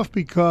you enough,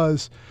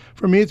 because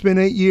for me it's been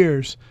 8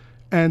 years,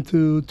 and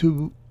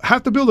to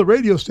have to build a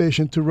radio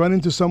station, to run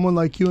into someone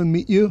like you and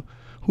meet you,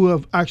 who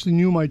have actually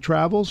knew my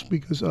travels,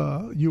 because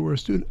you were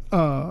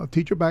a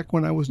teacher back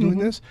when I was doing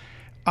this.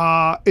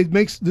 It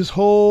makes this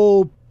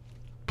whole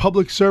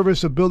public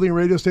service of building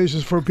radio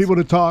stations for people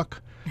to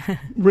talk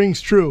rings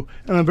true.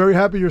 And I'm very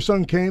happy your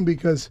son came,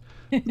 because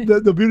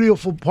the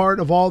beautiful part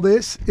of all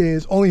this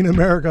is only in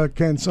America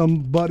can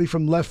somebody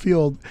from left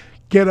field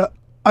get an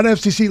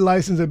FCC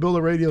license and build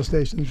a radio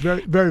station. It's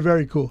very, very,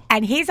 very cool.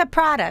 And he's a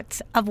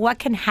product of what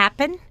can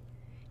happen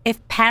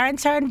if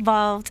parents are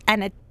involved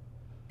and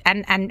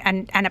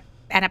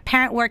a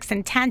parent works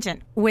in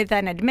tangent with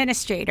an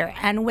administrator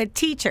and with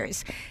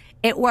teachers.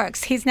 It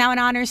works. He's now an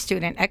honors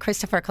student at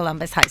Christopher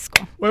Columbus High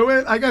School.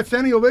 Wait, I got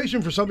standing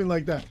ovation for something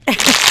like that.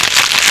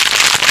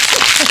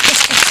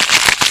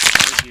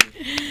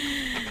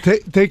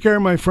 Take care,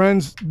 my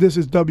friends. This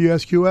is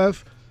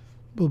WSQF,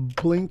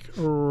 Blink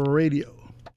Radio.